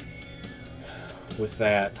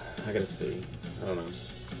that. I gotta see. I don't know.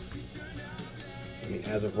 I mean,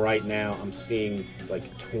 as of right now, I'm seeing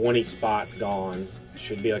like 20 spots gone.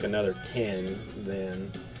 Should be like another 10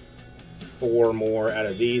 then. 4 more out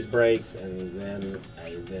of these breaks, and then I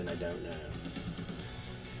don't know. Then I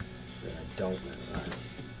don't know. Right.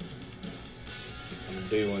 I'm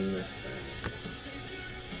doing this thing.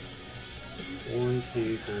 1,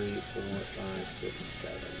 2, 3, 4, 5, 6,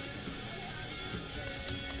 7.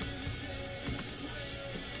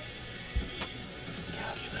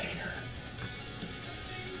 Calculator.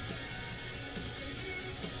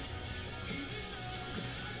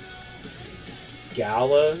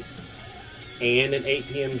 gala and an 8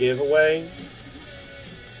 p.m. giveaway.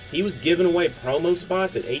 He was giving away promo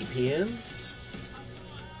spots at 8 p.m.?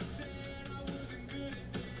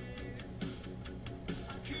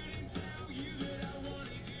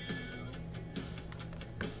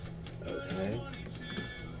 Okay.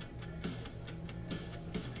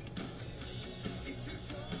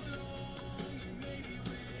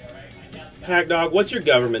 Hack Dog, what's your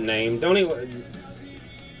government name? Don't even.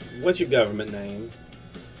 What's your government name?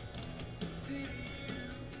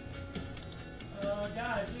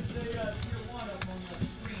 Guys, there's a tier 1 up on the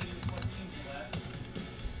screen. What teams left?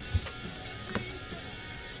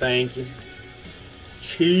 Thank you.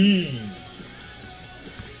 Cheese.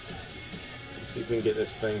 Let's see if we can get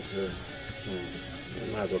this thing to.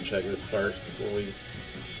 We might as well check this first before we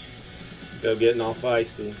go getting all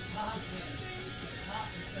feisty.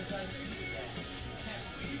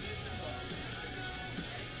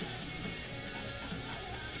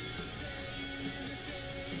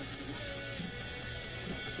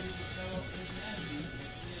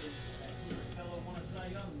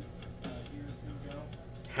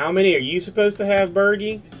 How many are you supposed to have,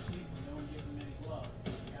 Bergie?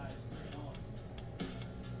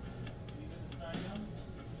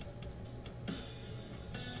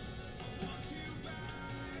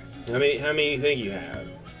 How many do you think you have?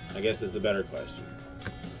 I guess is the better question.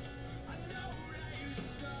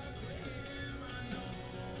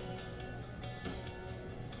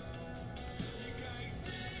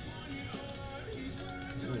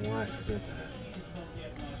 I don't know why I forget that.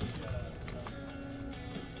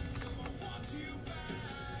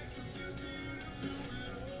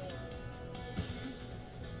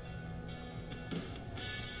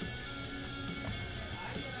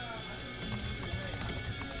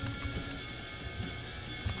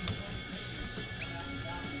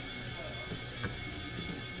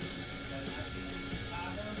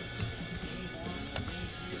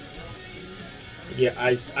 Yeah,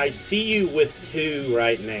 I see you with 2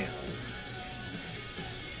 right now.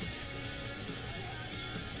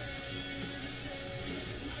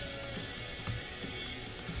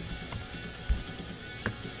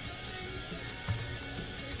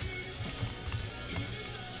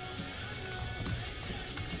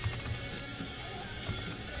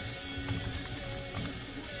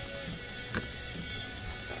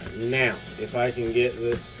 Now, if I can get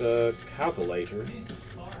this calculator.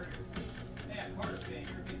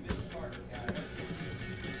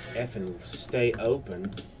 Effing stay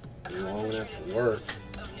open long enough to work.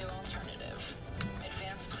 Of new alternative.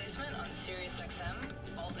 Advanced placement on Sirius XM,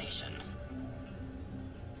 Alt Nation.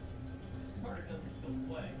 Carter doesn't still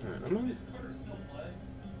play. Alright, I'm on. Does Carter still play?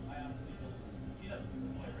 I honestly don't. He doesn't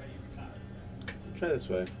still play, right? He retired. Try this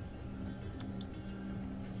way.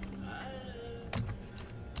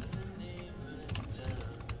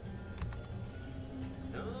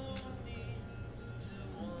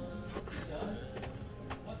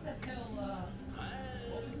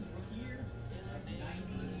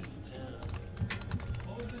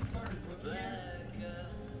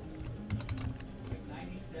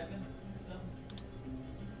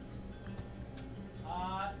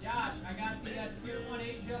 Josh, I got the tier 1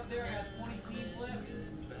 age up there. I got 20 teams left.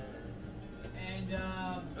 And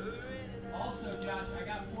also, Josh, I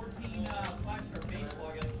got 14 5-star baseball.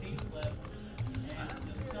 I got a case left. And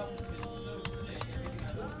the stuff has been so sick. Everything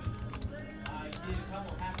I've opened. I did a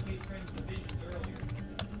couple half-case training divisions earlier.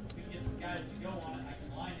 If we can get some guys to go on it, I can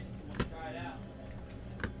line it if you want to try it out.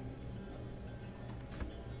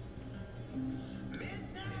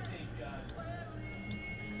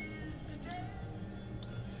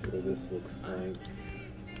 See what this looks like.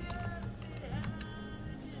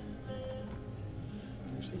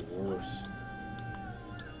 Actually worse.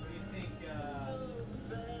 What do you think,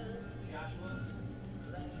 Joshua?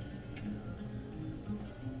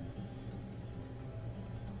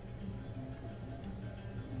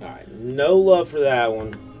 Alright, no love for that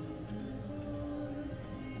one.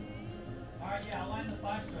 Alright, yeah, I'll line the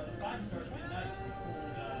 5-star. The 5-star's been nice. We pulled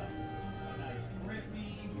a nice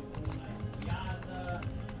Griffey, we pulled a nice Piazza,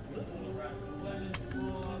 we pulled a Raptor Clemens, I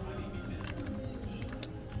mean, we've been towards the heat.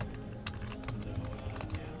 So,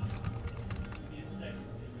 yeah. Give me a second.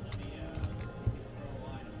 Let me throw a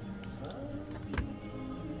line up.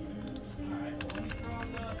 Alright, well, let me throw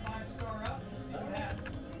the 5-star up. We'll see what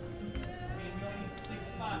happens. I mean, we only need 6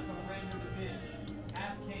 spots on a random division.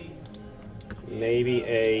 Half case. Maybe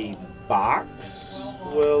a box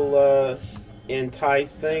will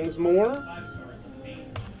entice things more. 5-star is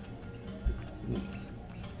amazing.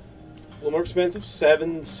 A little more expensive,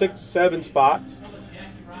 7 spots.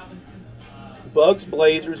 Jackie Robinson, Bucks,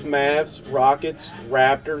 Blazers, Mavs, Rockets,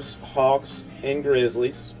 Raptors, Hawks, and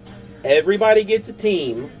Grizzlies. Everybody gets a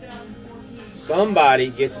team. Somebody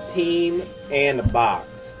gets a team and a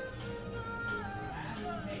box.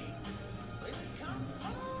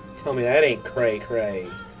 Tell me that ain't cray-cray.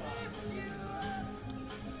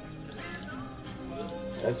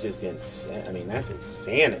 That's just insane. I mean, that's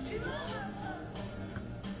insanities.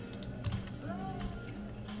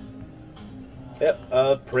 Yep,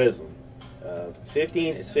 of Prism.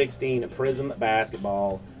 15, 16, Prism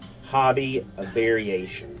basketball. Hobby, a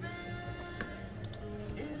variation.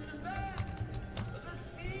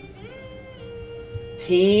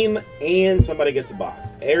 Team and somebody gets a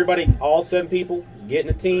box. Everybody, all 7 people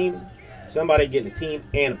getting a team. Somebody getting a team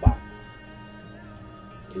and a box.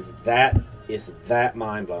 Is that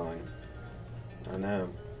mind blowing? I know.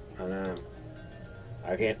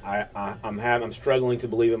 I can't. I'm struggling to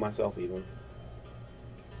believe it myself even.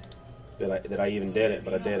 That I even did it,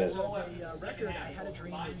 but I did it. So the record "I Had a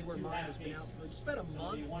Dream That You Were Mine" has been out for just about a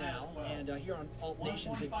month now, and here on Alt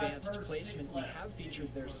Nation's Advanced Placement, we have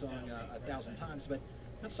featured their song 1,000 times, but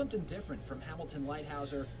that's something different from Hamilton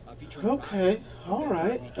Lighthouser featuring. Okay, all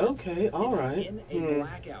right. Okay, all right. It's in a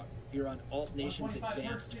blackout. Here on Alt Nation's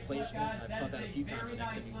Advanced Placement. I've caught that a few times on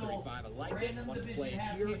XM35. I liked it. I wanted to play it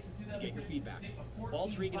here and get your feedback.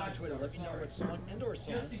 Alt Regan on Twitter. Let me know what song and/or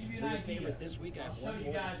songs were your favorite this week. I have one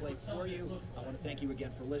more to play for you. I want to thank you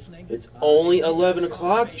again for listening. It's only 11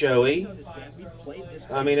 o'clock, Joey.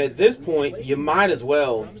 I mean, at this point, you might as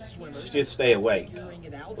well just stay awake,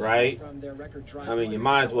 right? I mean, you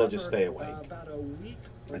might as well just stay awake.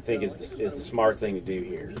 I think is the smart thing to do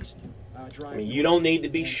here. I mean, you don't need to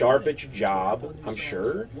be sharp at your job, I'm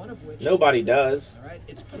sure. Nobody does.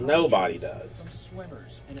 Nobody does.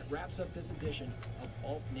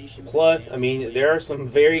 Plus, I mean, there are some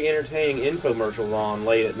very entertaining infomercials on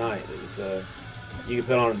late at night. It's, you can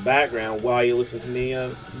put on in the background while you listen to me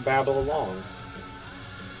babble along.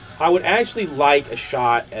 I would actually like a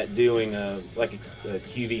shot at doing a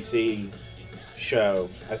QVC show.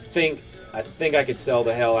 I think I could sell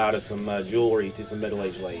the hell out of some jewelry to some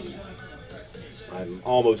middle-aged ladies. I'm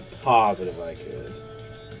almost positive I could.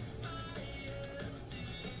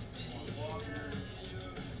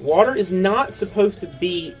 Water is not supposed to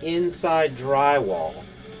be inside drywall,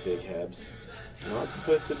 Big Hebs. Not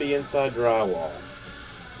supposed to be inside drywall.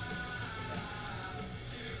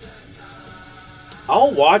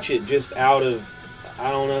 I'll watch it just out of,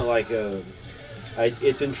 I don't know, like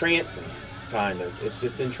it's entrancing, kind of. It's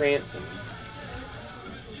just entrancing.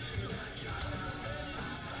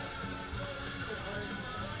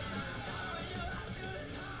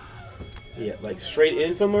 Yeah, like straight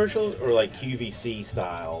infomercials or like QVC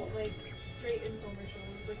style? Like straight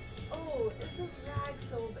infomercials. Like, oh, this is rag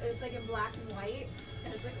soap. And it's like in black and white.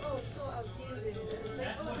 And it's like, oh, it's so outdated. And it's like,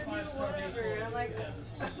 oh, the new whatever. And I'm like,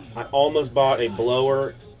 I almost bought a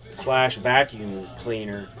blower / vacuum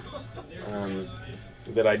cleaner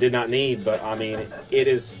that I did not need, but I mean,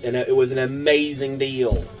 it was an amazing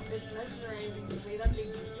deal. It's mesmerizing the way that they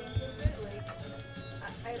do things with it.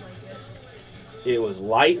 Like, I like it. It was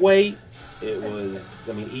lightweight. It was,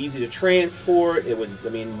 I mean, easy to transport. It would, I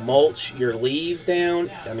mean, mulch your leaves down.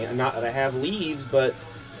 I mean, not that I have leaves, but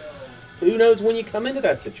who knows when you come into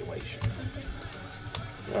that situation.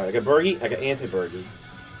 All right, I got Bergie. I got Anti-Bergie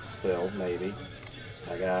still, maybe.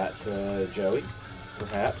 I got Joey,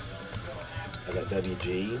 perhaps. I got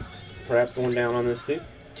WG, perhaps going down on this too.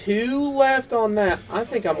 2 left on that. I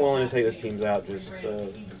think I'm willing to take this teams out. Just,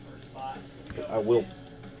 I will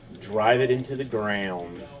drive it into the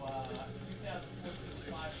ground.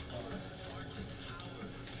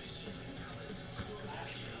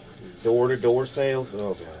 Door-to-door sales?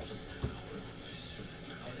 Oh, God.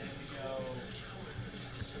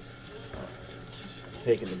 Alright.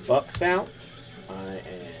 Taking the Bucks out. I am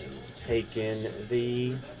taking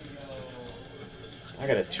the... I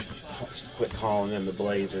gotta quit calling them the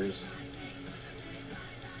Blazers.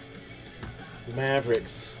 The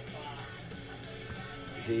Mavericks.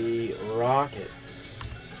 The Rockets.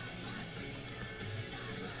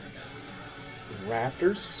 The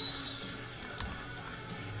Raptors.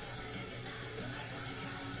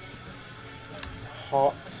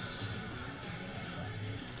 Hawks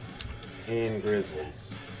and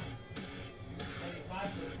Grizzlies.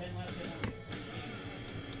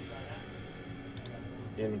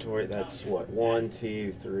 Inventory, that's what? 1,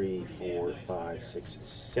 2, 3, 4, 5, 6,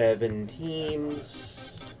 7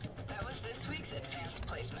 teams. That was this week's advanced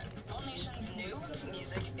placement. All Nation's new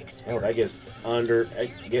music experience. Oh, that gets under.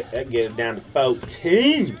 That get it down to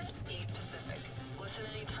 14. 8 Pacific. Listen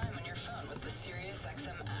anytime on your phone with the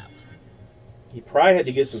SiriusXM app. He probably had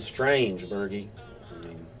to get some strange, Bergie. I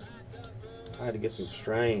mean, I had to get some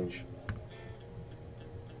strange.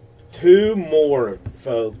 2 more,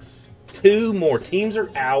 folks. 2 more. Teams are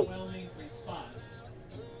out. Overwhelming response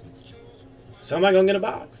Somebody gonna get a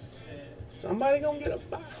box. Somebody gonna get a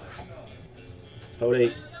box.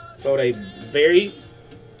 Fode very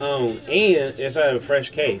own, and it's out of a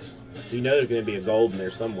fresh case, so you know there's gonna be a gold in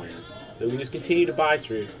there somewhere that we can just continue to buy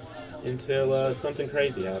through until something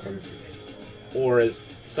crazy happens, or as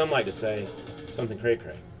some like to say, something cray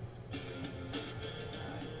cray.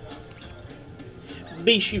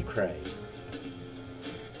 Bishu cray.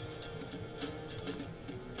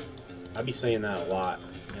 I be saying that a lot.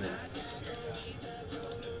 And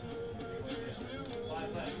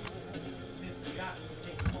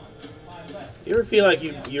you ever feel like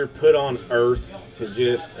you're put on Earth to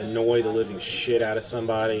just annoy the living shit out of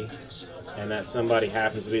somebody, and that somebody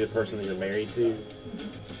happens to be the person that you're married to?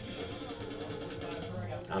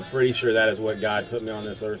 I'm pretty sure that is what God put me on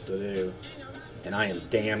this earth to do, and I am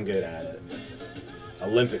damn good at it.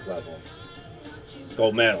 Olympic level.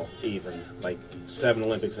 Gold medal, even. Like, 7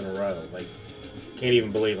 Olympics in a row. Like, can't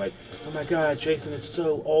even believe, like, oh my God, Jason is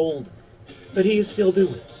so old, but he is still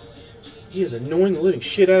doing it. He is annoying the living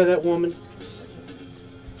shit out of that woman.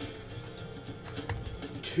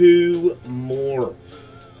 2 more.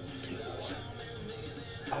 2 more.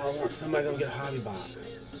 Oh, I want somebody gonna get a hobby box.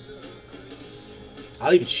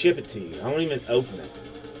 I'll even ship it to you. I won't even open it.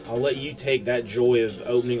 I'll let you take that joy of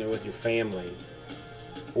opening it with your family,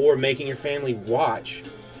 or making your family watch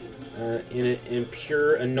in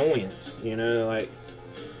pure annoyance. You know, like,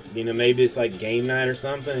 you know, maybe it's like game night or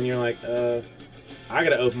something, and you're like, I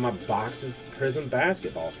gotta open my box of Prism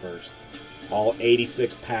basketball first. All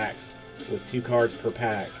 86 packs with 2 cards per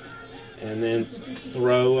pack, and then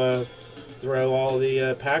throw all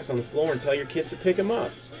the packs on the floor and tell your kids to pick them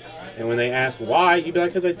up. And when they ask why, you'd be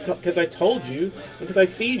like, because I told you, because I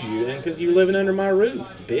feed you, and because you're living under my roof,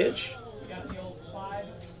 bitch.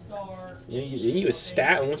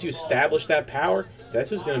 Once you establish that power,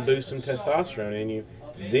 that's just going to boost some testosterone in you.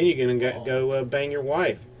 Then you're going to go bang your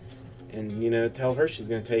wife, and, you know, tell her she's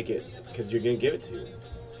going to take it because you're going to give it to her.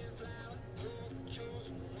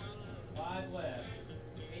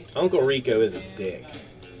 Uncle Rico is a dick.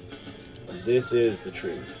 This is the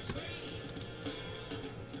truth.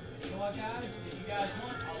 You know what, guys? If you guys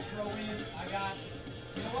want, I'll throw in. I got,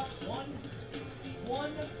 you know what?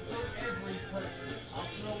 One for every person. I'll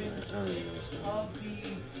throw in 6 of the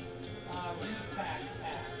repack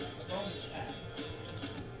packs, the bonus packs.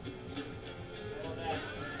 All that.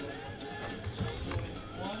 I'll throw in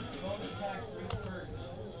 1 bonus pack for each person,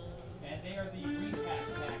 and they are the repack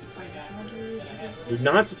packs. You're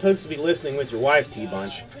not supposed to be listening with your wife,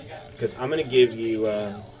 T-Bunch, because I'm going to give you...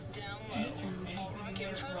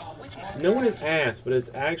 no one has asked, but it's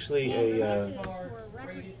actually a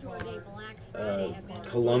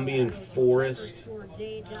Colombian forest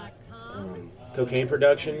cocaine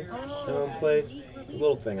production place.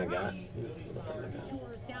 Little thing I got.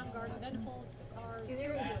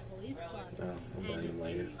 Oh, I'll buy them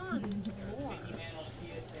later.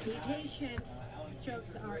 Be patient.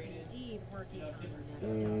 Strokes are indeed working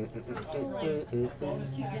on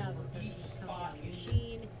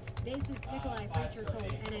machine. Basis Nikolai Fletcher told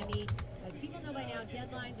NME, as people know by now,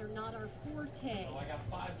 deadlines are not our forte.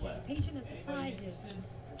 Anticipation and surprises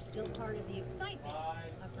are still part of the excitement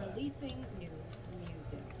of releasing new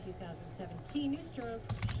music. 2017 New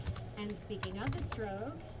Strokes. And speaking of the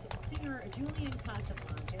Strokes, singer Julian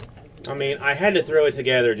Casablancas has... I mean, I had to throw it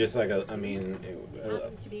together just like a, I mean,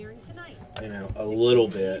 happens to be airing tonight. You know, a little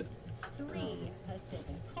bit. 3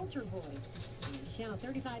 Pacific Culture Voice. Channel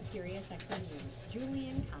 35 Sirius XM News.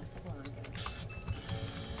 Julian Casablancas.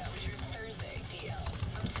 That was your Thursday DL.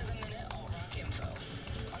 Up to the minute all rock info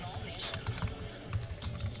on All Nation.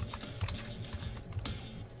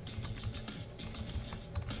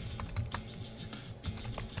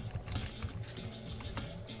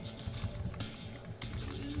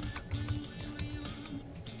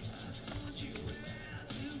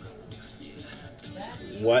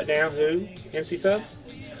 What now? Who? MC Sub?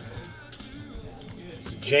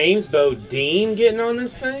 James Bodine getting on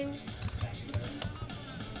this thing?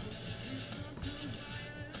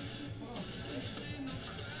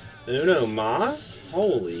 Uno Mas?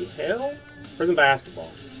 Holy hell. Prison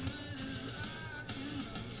basketball.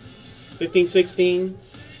 15-16.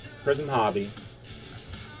 Prism hobby.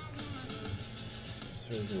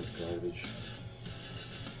 Serves of garbage.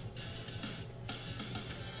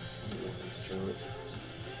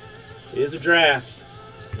 It is a draft.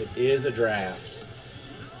 It is a draft.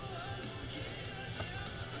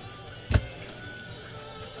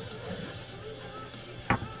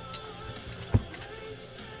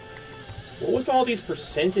 What with all these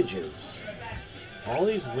percentages? All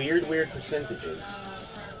these weird percentages.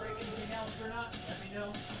 Trying to break anything else or not? Let me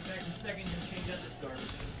know. Back in a second and change out this garbage.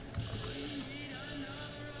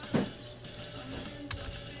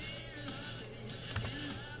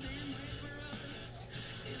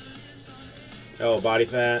 Oh, body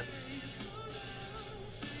fat.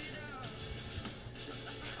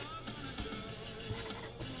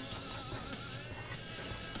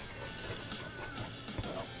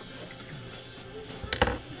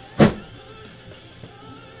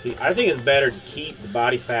 See, I think it's better to keep the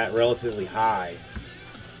body fat relatively high.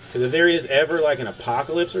 Because if there is ever like an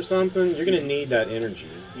apocalypse or something, you're going to need that energy.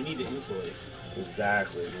 You need to insulate.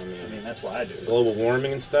 Exactly. I mean, that's what I do. Global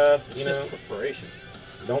warming and stuff, It's you just know. preparation.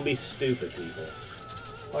 Don't be stupid, people.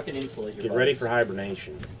 Fucking insulate your Get body. ready for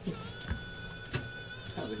hibernation.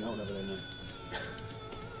 How's it going over there now?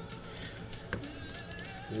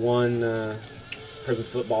 One prison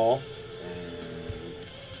football and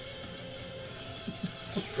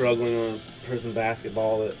struggling on prison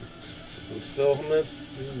basketball that I'm gonna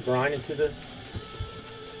grind into the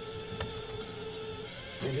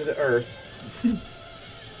earth.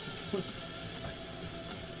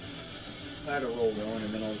 I had a roll going, and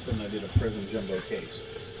then all of a sudden I did a prison jumbo case,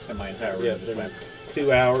 and my entire room Yeah, just then went.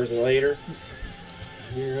 2 hours later,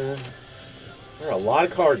 there are a lot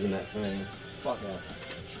of cards in that thing. Fuck out.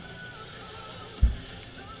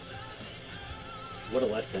 What a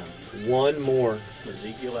letdown. One more.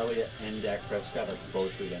 Ezekiel Elliott and Dak Prescott are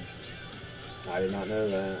both redemption. I did not know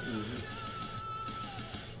that.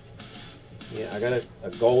 Yeah, I got a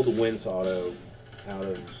gold Wentz auto out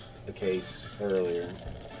of the case earlier.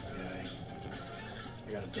 Okay.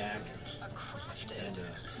 I got a Dak, and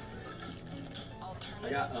I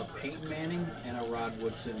got a Peyton Manning and a Rod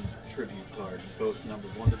Woodson tribute card, both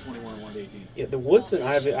numbered 1 to 21 and 1 to 18. Yeah, the Woodson,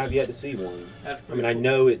 I've yet to see one. That's I pretty mean, I cool.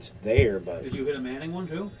 know it's there, but Did you hit a Manning one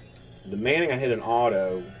too? the Manning, I hit an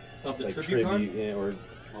auto, Of the like tribute card? yeah, or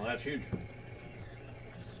Well, that's huge.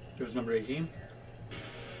 It was number 18.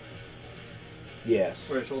 yes.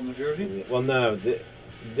 Where I sold in New Jersey. Well, no,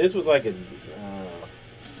 this was like a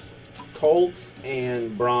Colts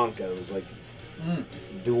and Broncos, like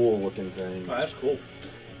dual looking thing. Oh, that's cool.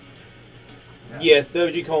 Yes,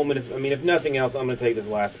 W.G. Coleman. If nothing else, I'm going to take this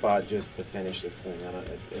last spot just to finish this thing.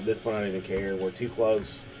 At this point, I don't even care. We're too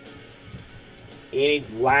close. Any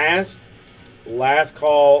last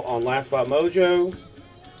call on Last Spot Mojo.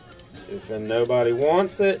 If nobody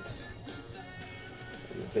wants it,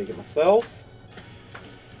 I'm going to take it myself.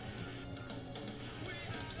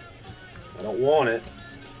 I don't want it.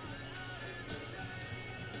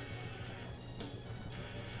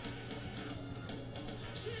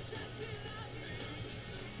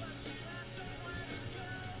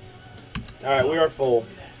 All right, we are full.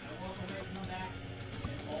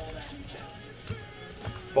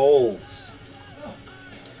 Fulls.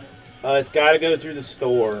 It's got to go through the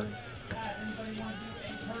store.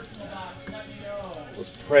 Let's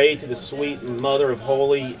pray to the sweet mother of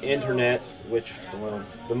holy internets, which, well,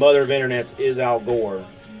 the mother of internets is Al Gore.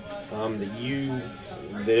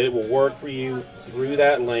 That it will work for you through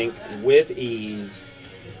that link with ease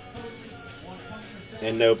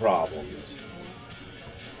and no problems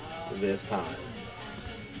this time.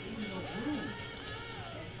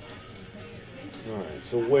 Alright,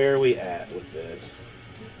 so where are we at with this?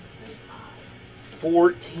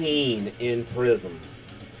 14 in Prism.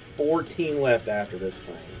 14 left after this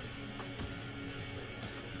thing.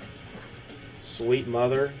 Sweet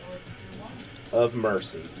Mother of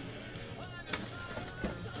Mercy.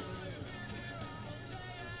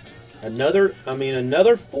 Another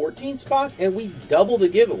 14 spots and we double the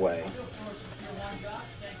giveaway.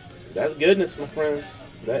 That's goodness, my friends.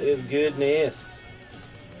 That is goodness.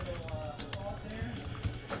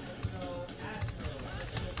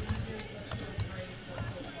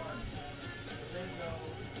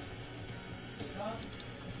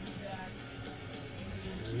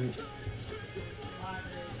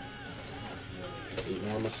 Eat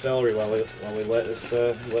more of my celery while we let this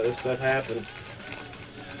stuff happen.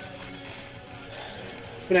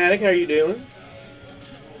 Fanatic, how are you doing?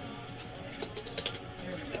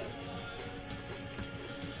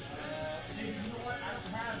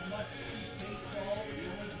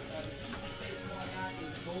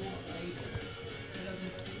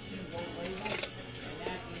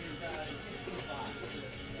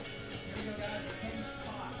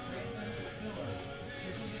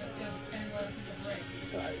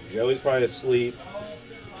 Joey's probably asleep.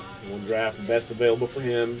 We'll draft the best available for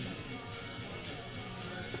him.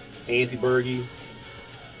 Anti-Bergie.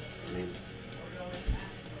 I mean,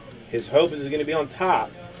 his hope is he's going to be on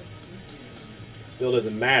top. It still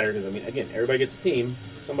doesn't matter because I mean, again, everybody gets a team.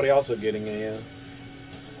 Somebody also getting a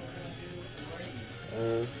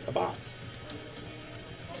box.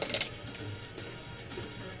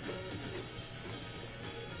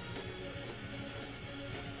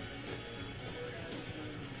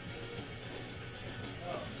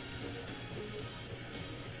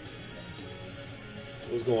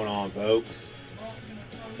 What's going on, folks?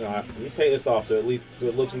 Let me take this off so at least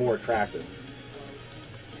it looks more attractive.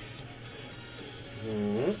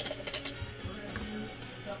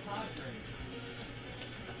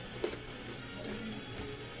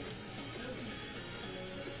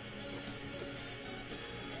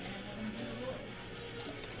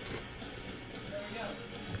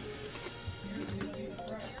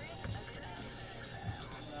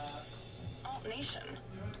 Alt Nation.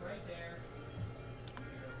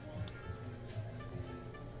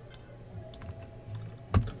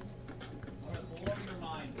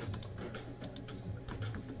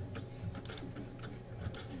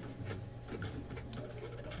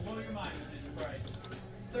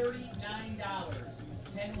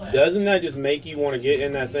 Doesn't that just make you want to get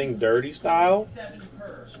in that thing dirty style?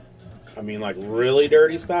 I mean, like really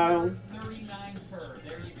dirty style? 39 per.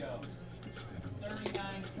 There you go.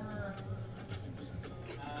 39 per.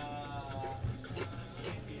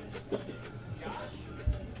 Josh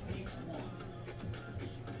takes one.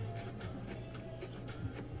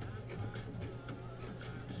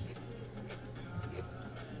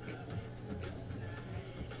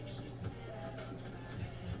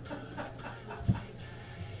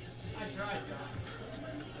 I tried, John.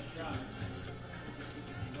 I tried.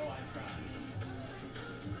 No, I tried.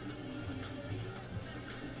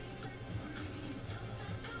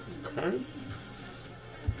 Okay. And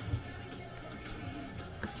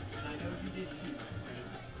I know you did too, my friend.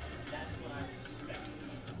 That's what I respect.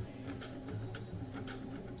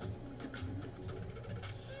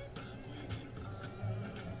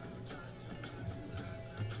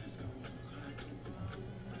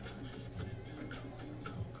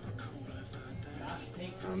 Josh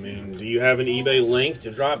takes I mean, do you have an eBay link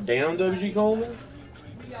to drop down WG Coleman?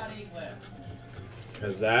 We got 8 left.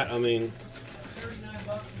 Because that, I mean, 39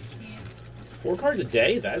 bucks you can't 4 cards a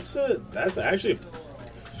day. That's actually a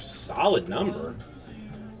solid number.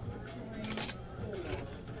 1, 2, 3,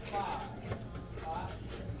 4, 5 spots.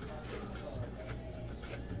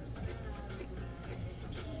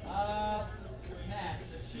 Matt,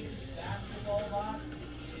 the cheapest basketball box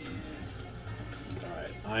is All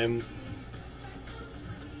right, I'm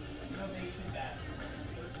Innovation Basketball.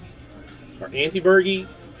 13 our Anti-Bergie,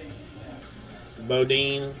 Innovation Basketball.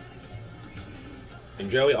 Bodine, and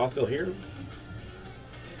Joey all still here. 50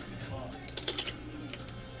 bucks.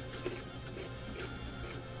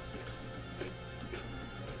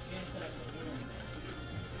 Chance that I could win them there.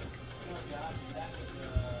 Oh God, that was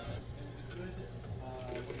it was a good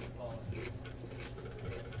what do you call it? Good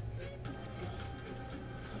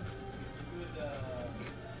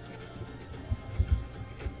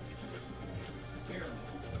experiment.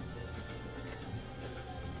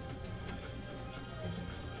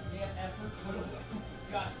 Yeah, effort would have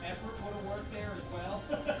Josh, effort would have worked there as well.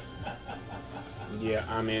 Yeah,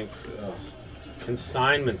 I mean,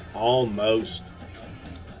 consignments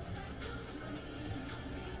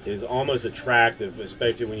is almost attractive,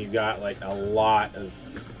 especially when you got like a lot of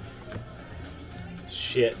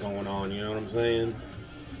shit going on. You know what I'm saying?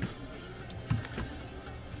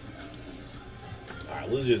 All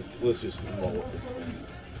right, let's just roll with this thing.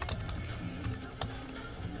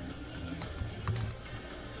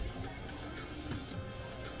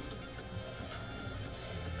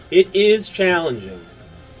 It is challenging,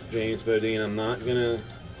 James Bodine. I'm not gonna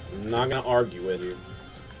argue with you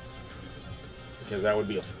because that would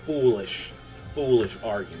be a foolish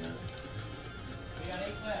argument. We got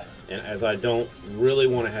 8 left. And as I don't really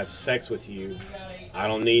want to have sex with you, We got 8. I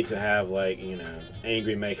don't need to have like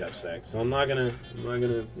angry makeup sex. So I'm not gonna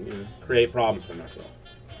create problems for myself.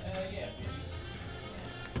 Yeah.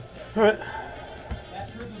 All right.